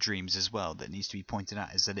about Dreams as well that needs to be pointed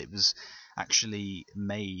out is that it was actually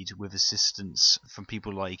made with assistance from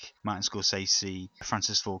people like Martin Scorsese,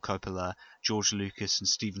 Francis Ford Coppola, George Lucas and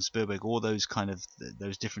Steven Spielberg, all those kind of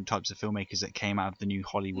those different types of filmmakers that came out of the new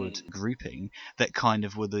Hollywood grouping that kind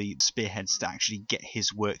of were the spearheads to actually get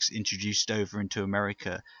his works introduced over into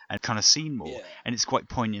America and kind of seen more. Yeah. And it's quite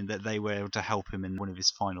poignant that they were able to help him in one of his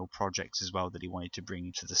final projects as well that he wanted to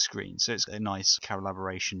bring to the screen. So it's a nice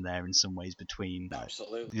collaboration there in some ways between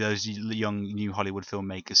those young new Hollywood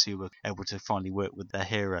filmmakers who were able to finally work with their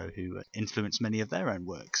hero who influenced many of their own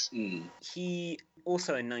works. He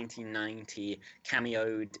also in 1990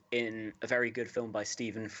 cameoed in a very good film by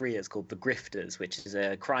Stephen Frears called The Grifters, which is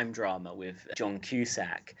a crime drama with John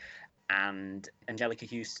Cusack and Angelica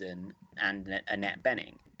Houston and Annette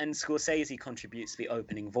Bening. And Scorsese contributes the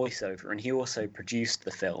opening voiceover, and he also produced the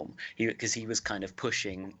film because he was kind of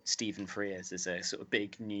pushing Stephen Frears as a sort of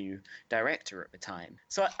big new director at the time.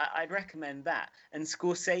 So I'd recommend that. And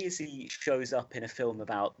Scorsese shows up in a film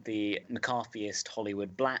about the McCarthyist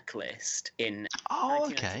Hollywood blacklist in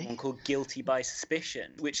 1991 called Guilty by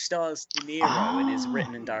Suspicion, which stars De Niro and is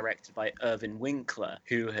written and directed by Irvin Winkler,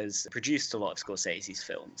 who has produced a lot of Scorsese's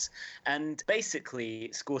films. And basically,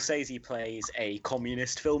 Scorsese plays a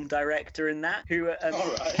communist film film director in that, who All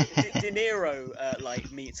right. De Niro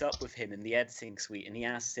like meets up with him in the editing suite, and he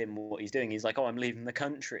asks him what he's doing. He's like, "Oh, I'm leaving the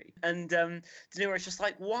country," and De Niro's just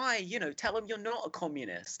like, "Why? You know, tell him you're not a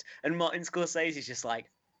communist." And Martin Scorsese's just like,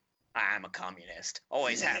 "I am a communist.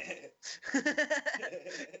 Always have."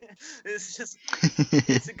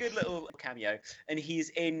 It's a good little cameo. And he's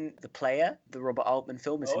in The Player, the Robert Altman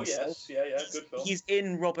film, as Oh himself. yes, yeah, good film. He's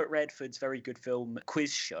in Robert Redford's very good film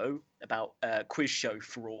Quiz Show, about quiz show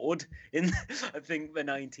fraud in, I think, the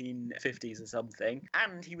 1950s or something.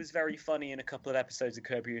 And he was very funny in a couple of episodes of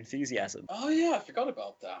Curb Your Enthusiasm. Oh yeah, I forgot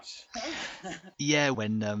about that. Yeah,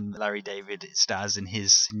 when Larry David stars in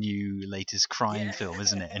his new latest crime film,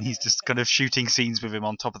 isn't it? And he's just kind of shooting scenes with him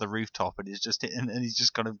on top of the rooftop, and he's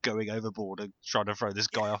just kind of going overboard and trying to throw this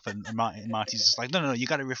guy off. And Marty's just like, no, you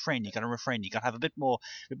got to refrain, you got to have a bit more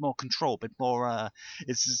control, a bit more.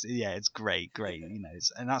 It's just, yeah, it's great, you know.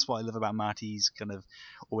 And that's what I love about Marty. He's kind of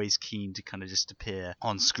always keen to kind of just appear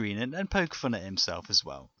on screen and poke fun at himself as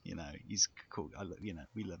well. You know, he's cool.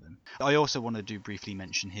 We love him. I also want to briefly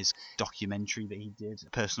mention his documentary that he did,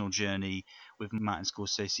 Personal Journey with Martin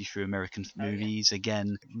Scorsese through American movies. Yeah.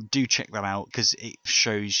 Again, do check that out because it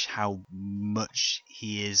shows how much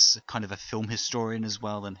he is kind of a film historian as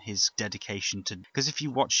well, and his dedication to. Because if you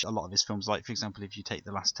watch a lot of his films, like for example, if you take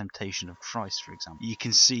The Last Temptation of Christ, for example, you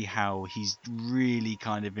can see how he's really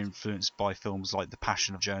kind of influenced by films like The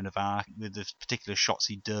Passion of Joan of Arc, with the particular shots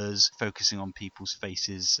he does, focusing on people's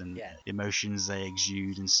faces and emotions they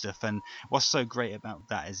exude and stuff. And what's so great about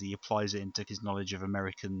that is he applies it into his knowledge of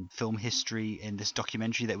American film history in this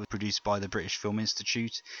documentary that was produced by the British Film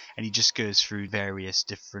Institute, and he just goes through various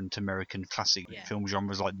different American classic film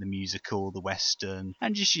genres like the musical, the western,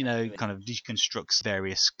 and just, you know, kind of deconstructs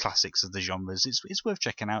various classics of the genres. It's worth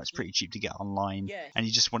checking out. It's pretty cheap to get online, and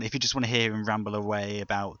if you just want to hear him ramble away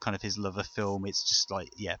about kind of his love of film, it's just like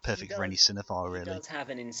perfect for any cinephile, really. He does have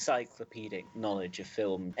an encyclopedic knowledge of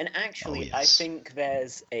film, and actually, I think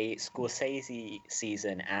there's a Scorsese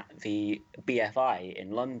season at the BFI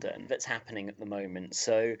in London that's happening at the moment.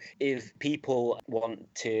 So if people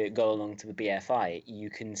want to go along to the BFI, you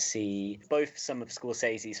can see both some of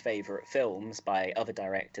Scorsese's favourite films by other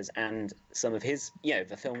directors and some of his,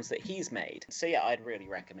 the films that he's made. So yeah, I'd really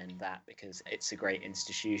recommend that because it's a great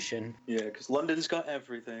institution. Yeah, because London's got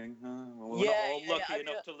everything. We're not all lucky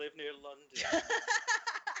enough to live near London.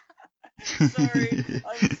 Sorry,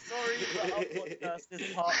 I'm sorry, but our podcast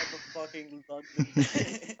is part of the fucking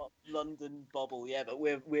London bubble. Yeah, but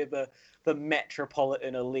we're the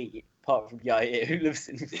metropolitan elite, apart from Yair, who lives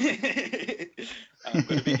in. I'm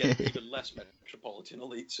going to be getting even less metropolitan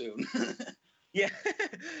elite soon. Yeah,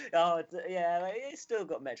 it's still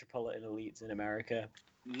got metropolitan elites in America.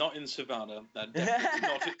 Not in Savannah, and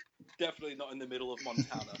definitely not in the middle of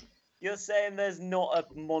Montana. You're saying there's not a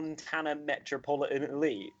Montana metropolitan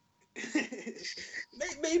elite?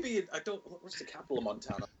 Maybe I don't. What's the capital of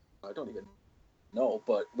Montana? I don't even know.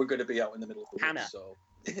 But we're going to be out in the middle of the Hannah. woods, so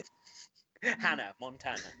Hannah,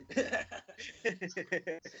 Montana.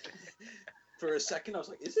 For a second, I was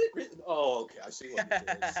like, "Is it written?" Oh, okay. I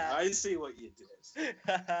see what you did.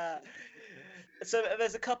 So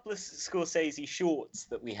there's a couple of Scorsese shorts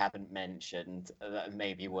that we haven't mentioned that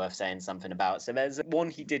may be worth saying something about. So there's one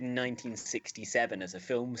he did in 1967 as a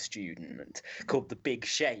film student called The Big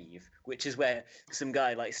Shave, which is where some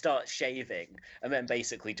guy starts shaving and then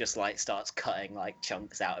basically just starts cutting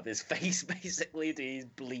chunks out of his face. Basically, he's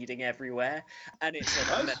bleeding everywhere, and it's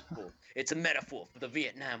a metaphor. It's a metaphor for the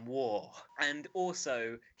Vietnam War. And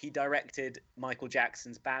also, he directed Michael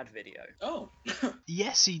Jackson's Bad video. Oh.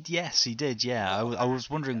 Yes, he did. Yeah, I was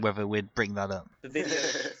wondering whether we'd bring that up. The video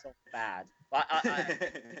is so bad.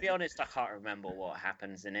 To be honest, I can't remember what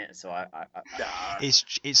happens in it, so It's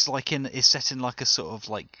set in a sort of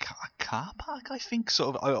a car park, I think.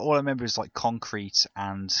 Sort of. All I remember is concrete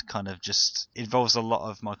and kind of just involves a lot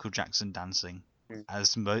of Michael Jackson dancing,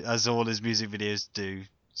 as all his music videos do.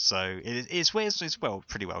 So it's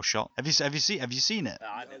pretty well shot. Have you seen it?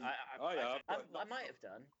 I might have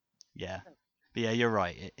done. Yeah, but yeah, you're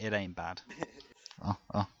right. It ain't bad. I'm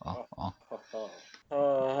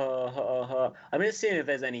just seeing if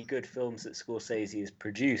there's any good films that Scorsese has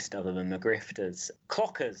produced other than The Grifters.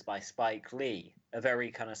 Clockers by Spike Lee. a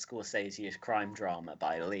very kind of Scorsese-ish crime drama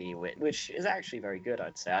by Lee, which is actually very good,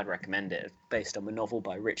 I'd say. I'd recommend it. Based on a novel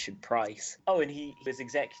by Richard Price. Oh, and he was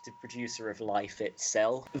executive producer of Life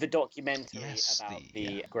Itself, the documentary about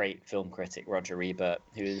the great film critic Roger Ebert,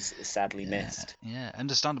 who is sadly missed. Yeah,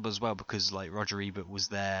 understandable as well, because like Roger Ebert was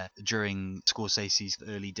there during Scorsese's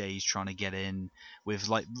early days trying to get in with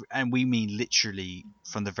like, and we mean literally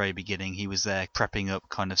from the very beginning. He was there prepping up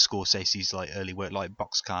kind of Scorsese's like early work, like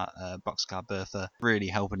Boxcar Bertha, really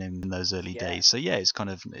helping him in those early days. So yeah, it's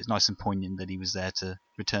nice and poignant that he was there to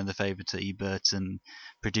return the favour to Ebert and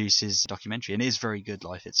produce his documentary. And it is very good,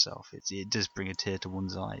 Life Itself. It does bring a tear to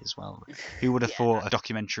one's eye as well. Who would have thought a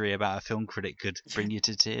documentary about a film critic could bring you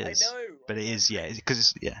to tears? I know. But it is, because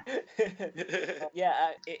it's.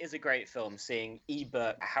 It is a great film, seeing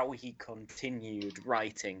Ebert, how he continued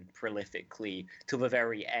writing prolifically till the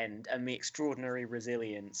very end, and the extraordinary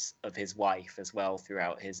resilience of his wife as well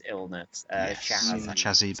throughout his illness.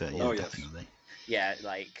 Chaz Ebert, definitely. Yeah,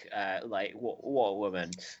 like what a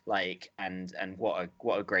woman, like, and what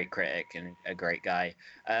a great critic and a great guy.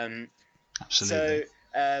 Absolutely.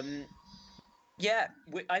 So,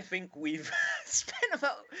 I think we've spent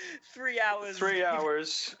about 3 hours. 3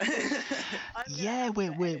 hours. Yeah,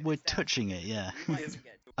 we're touching it. Yeah.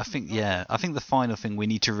 I think the final thing we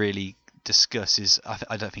need to really discuss is,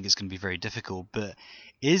 I don't think it's going to be very difficult, but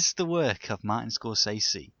is the work of Martin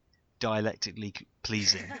Scorsese dialectically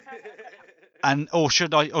pleasing? And or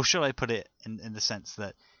should I put it in the sense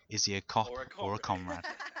that, is he a cop or a comrade?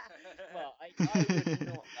 Well,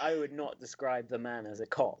 I would not describe the man as a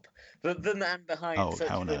cop, but the man behind such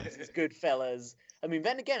films as Goodfellas. I mean,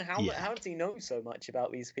 then again, how does he know so much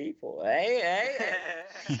about these people? I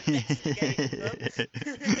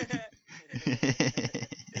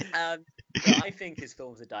think his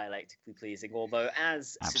films are dialectically pleasing, although,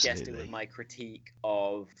 as suggested with my critique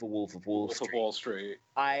of The Wolf of Wall Street,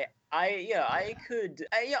 I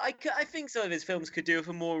think some of his films could do with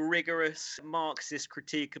a more rigorous Marxist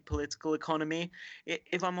critique of political economy,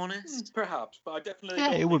 if I'm honest. Perhaps, but I definitely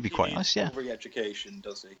don't it would be quite nice, Re-education,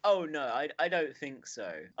 does he? Oh no, I don't think so.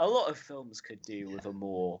 A lot of films could do with a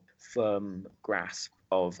more firm grasp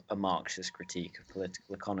of a Marxist critique of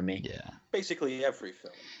political economy. Yeah. Basically every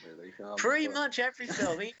film, really. Pretty much every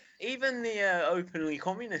film, even the openly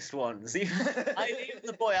communist ones. Even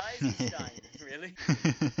the boy Eisenstein, really.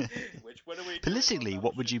 Which one are we politically,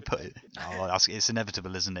 what would you put? Oh, it's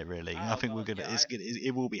inevitable, isn't it? Really, I think we're gonna.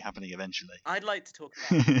 It will be happening eventually. I'd like to talk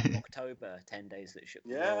about October, 10 Days That Shook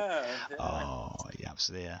the World. Oh, yeah,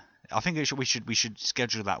 absolutely. Yeah. I think we should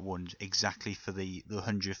schedule that one exactly for the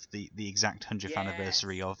 100th, the exact 100th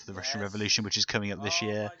anniversary of the Russian Revolution, which is coming up this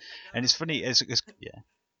year. And it's funny, it's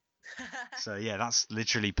So yeah, that's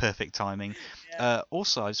literally perfect timing.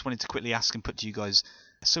 Also, I just wanted to quickly ask and put to you guys.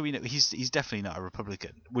 So he's definitely not a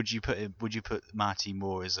Republican. Would you put Marty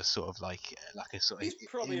Moore as a sort of like a sort of,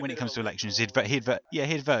 when it comes to elections, he'd vote Democrat.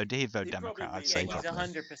 I'd say. He's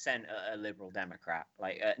 100% a liberal Democrat,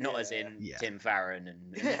 like not as in Tim Farron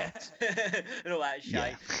and all that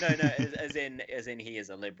shit. No, as in he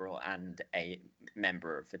is a liberal and a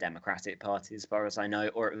member of the Democratic Party, as far as I know,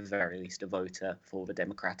 or at the very least a voter for the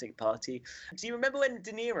Democratic Party. Do you remember when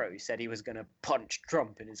De Niro said he was going to punch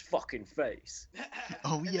Trump in his fucking face?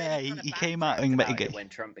 Oh yeah, he came out and when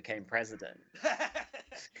Trump became president.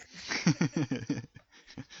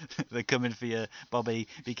 They're coming for you, Bobby.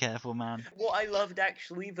 Be careful, man. What I loved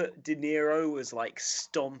actually, that De Niro was like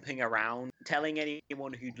stomping around, telling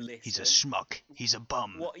anyone who'd listen. He's a schmuck. He's a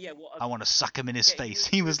bum. I want to suck him in his face.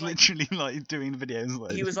 He was literally like doing videos.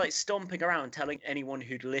 Like... He was like stomping around, telling anyone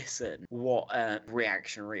who'd listen what a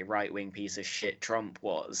reactionary right-wing piece of shit Trump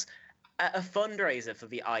was. At a fundraiser for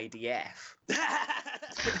the IDF.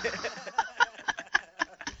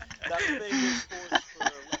 That famous force for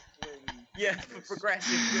left-wing. Yeah, for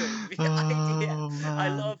progressive good. The IDF. I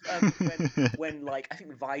love when like, I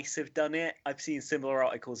think Vice have done it. I've seen similar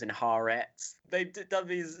articles in Haaretz. They've done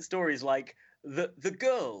these stories like the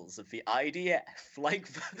girls of the IDF,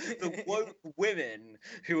 like the woke women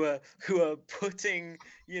who are putting,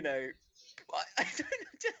 I don't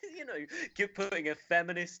know, putting a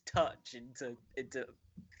feminist touch into.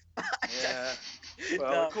 Yeah.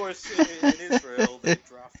 Well, of course, in Israel, they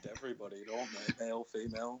draft everybody, don't they? Male,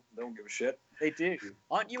 female, they don't give a shit. They do.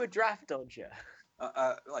 Aren't you a draft dodger?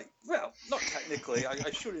 Well, not technically.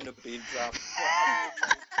 I shouldn't have been drafted.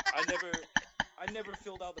 I never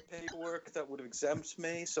filled out the paperwork that would have exempt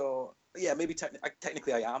me. So yeah, maybe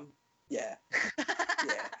technically I am. Yeah.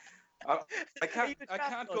 Yeah. I can't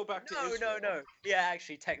go back to Israel. No. Yeah,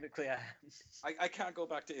 actually, technically I am. I can't go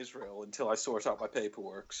back to Israel until I sort out my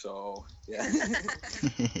paperwork, so yeah.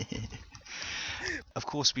 Of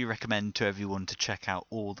course, we recommend to everyone to check out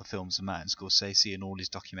all the films of Martin Scorsese and all his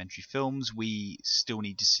documentary films. We still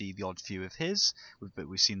need to see the odd few of his, but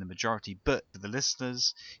we've seen the majority. But for the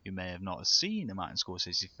listeners who may have not seen a Martin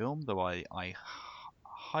Scorsese film, though I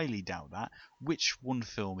highly doubt that, which one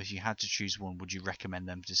film, if you had to choose one, would you recommend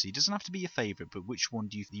them to see? It doesn't have to be your favourite, but which one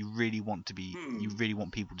do you really want to be? You really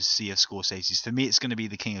want people to see of Scorsese's? For me, it's going to be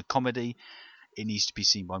The King of Comedy. It needs to be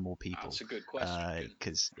seen by more people. That's a good question.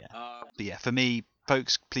 But yeah, for me,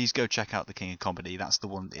 folks, please go check out The King of Comedy. That's the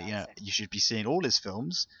one. You should be seeing all his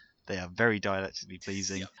films. They are very dialectically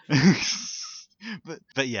pleasing. Yeah.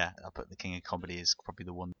 But yeah, I put The King of Comedy is probably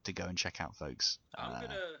the one to go and check out, folks.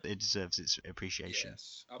 It deserves its appreciation.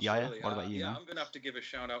 Yes, absolutely. What about you? I'm going to have to give a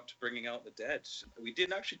shout out to Bringing Out the Dead. We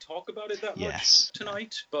didn't actually talk about it that Yes. much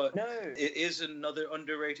tonight, but it is another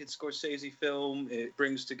underrated Scorsese film. It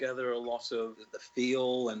brings together a lot of the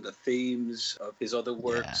feel and the themes of his other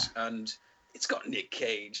works, and it's got Nick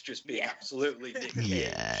Cage just being absolutely Nick Cage.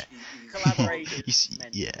 Yeah. Collaboration.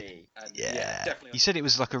 Yeah. Definitely. You said it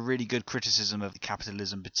was like a really good criticism of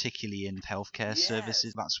capitalism, particularly in healthcare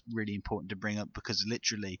services. That's really important to bring up because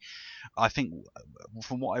literally, I think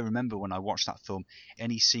from what I remember when I watched that film,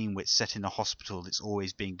 any scene where it's set in a hospital, it's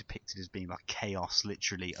always being depicted as being like chaos,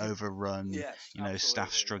 literally overrun.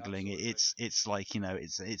 Staff struggling. Absolutely. It's like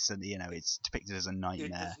it's depicted as a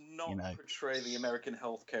nightmare. It does not portray the American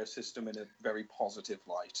healthcare system in a very positive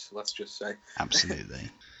light. Let's just say. Absolutely.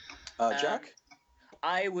 Jack.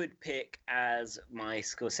 I would pick as my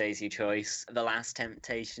Scorsese choice The Last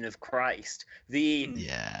Temptation of Christ,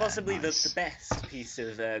 possibly the best piece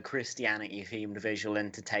of Christianity-themed visual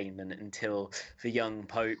entertainment until the young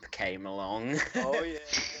Pope came along. Oh yeah.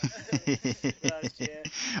 Last year.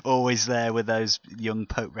 Always there with those young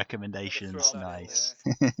Pope recommendations. Nice.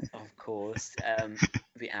 Of course.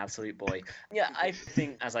 The absolute boy. Yeah, I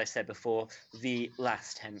think, as I said before, The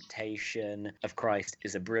Last Temptation of Christ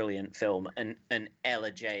is a brilliant film, an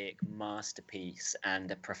elegiac masterpiece,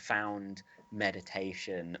 and a profound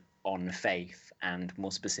meditation on faith, and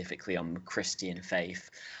more specifically on Christian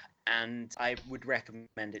faith. And I would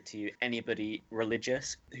recommend it to anybody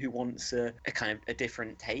religious who wants a kind of a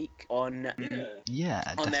different take on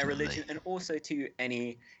their religion, and also to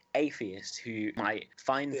any atheists who might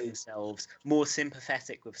find themselves more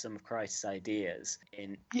sympathetic with some of Christ's ideas.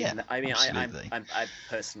 I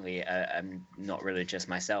personally am not religious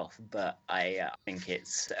myself, but I think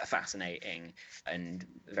it's a fascinating and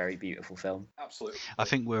very beautiful film. Absolutely. I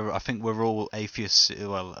think we're all atheists.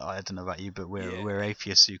 Well, I don't know about you, but we're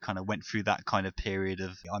atheists who kind of went through that kind of period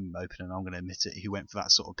of, I'm open and I'm going to admit it, who went through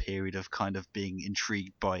that sort of period of kind of being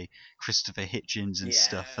intrigued by Christopher Hitchens and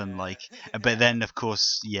stuff, and but then of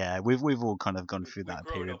course, we've all kind of gone through that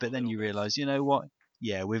period, but then you realise, you know what?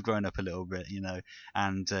 Yeah, we've grown up a little bit,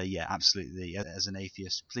 and absolutely. As an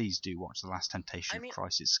atheist, please do watch The Last Temptation of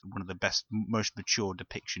Christ. It's one of the best, most mature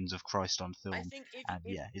depictions of Christ on film,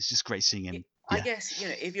 it's just great seeing him. I guess,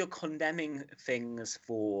 if you're condemning things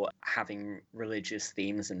for having religious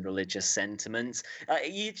themes and religious sentiments,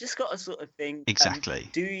 you just got to sort of think, exactly.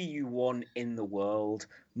 Do you want in the world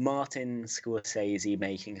Martin Scorsese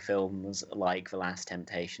making films like The Last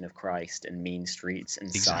Temptation of Christ and Mean Streets and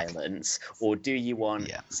Silence, or do you want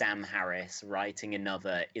Sam Harris writing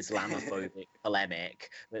another Islamophobic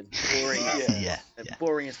polemic that's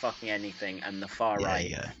boring as fucking anything, and the far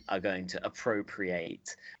right are going to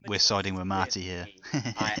appropriate? We're siding with Marty here.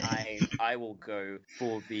 I will go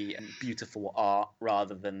for the beautiful art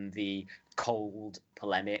rather than the cold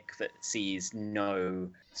polemic that sees no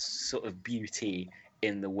sort of beauty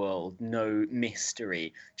in the world, no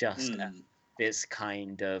mystery, just this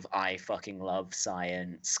kind of I fucking love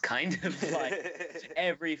science kind of like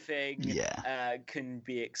everything can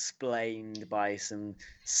be explained by some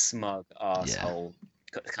smug arsehole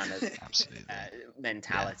kind of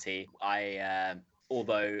mentality.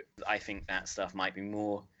 Although I think that stuff might be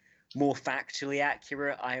more factually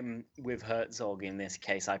accurate, I'm with Herzog in this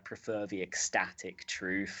case. I prefer the ecstatic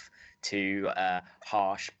truth to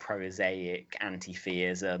harsh, prosaic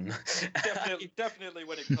anti-theism. Definitely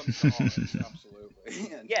when it comes to art, absolutely.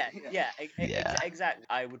 Exactly.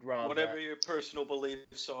 I would rather... Whatever your personal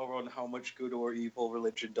beliefs are on how much good or evil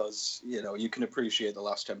religion does, you can appreciate The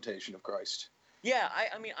Last Temptation of Christ. Yeah,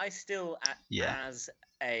 I mean, I still, as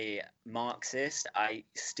a Marxist, I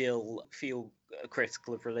still feel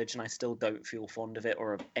critical of religion. I still don't feel fond of it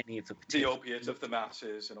or of any of the The particular. opiate of the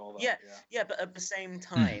masses and all that. Yeah, yeah, but at the same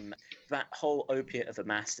time, that whole opiate of the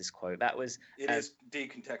masses quote, that was It is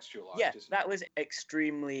decontextualized. yeah, isn't that it? was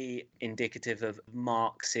extremely indicative of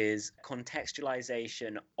Marx's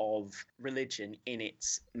contextualization of religion in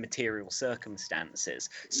its material circumstances.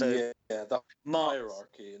 So yeah, that Marx,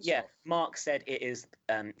 hierarchy and yeah, stuff. Marx said it is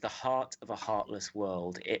the heart of a heartless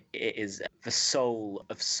world. It is the soul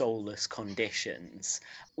of soulless conditions.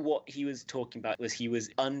 What he was talking about was he was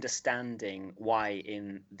understanding why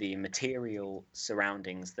in the material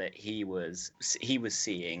surroundings that he was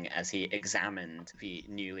seeing as he examined the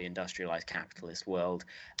newly industrialized capitalist world,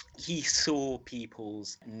 he saw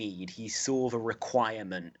people's need. He saw the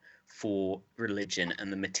requirement for religion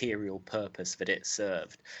and the material purpose that it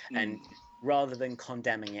served. And rather than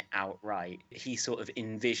condemning it outright, he sort of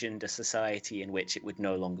envisioned a society in which it would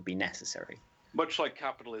no longer be necessary. Much like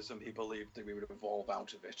capitalism, he believed that we would evolve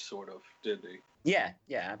out of it, sort of, didn't he? Yeah,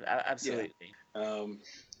 absolutely.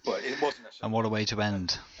 But it wasn't necessarily. And what a way to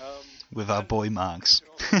end with our and boy Marx.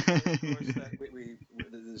 of course,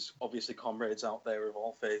 there's obviously comrades out there of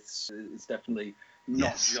all faiths. It's definitely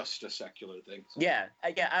not just a secular thing. So. Yeah,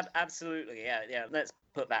 absolutely. Yeah. Let's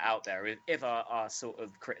put that out there. If our sort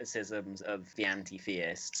of criticisms of the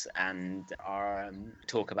anti-theists and our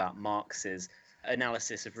talk about Marx's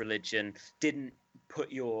analysis of religion didn't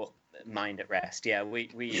put your mind at rest,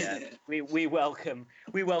 we welcome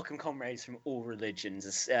comrades from all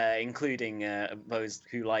religions, including those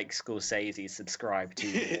who, like Scorsese, subscribe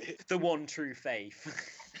to the one true faith.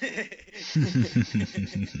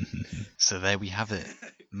 So there we have it.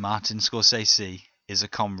 Martin Scorsese is a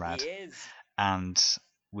comrade. He is. And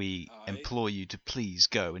we implore you to please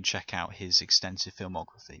go and check out his extensive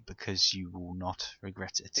filmography because you will not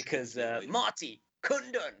regret it. Because Marty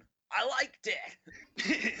Kundun, I liked it.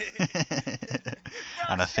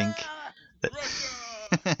 And I think that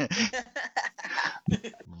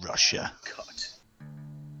Russia. Cut.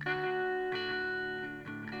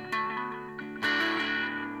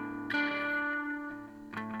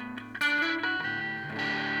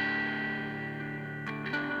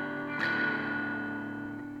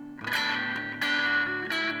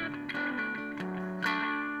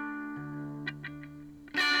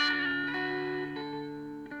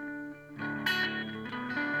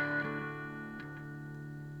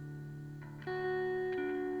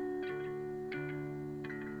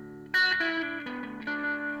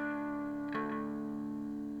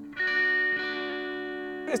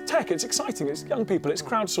 It's tech, it's exciting, it's young people, it's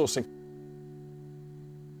crowdsourcing.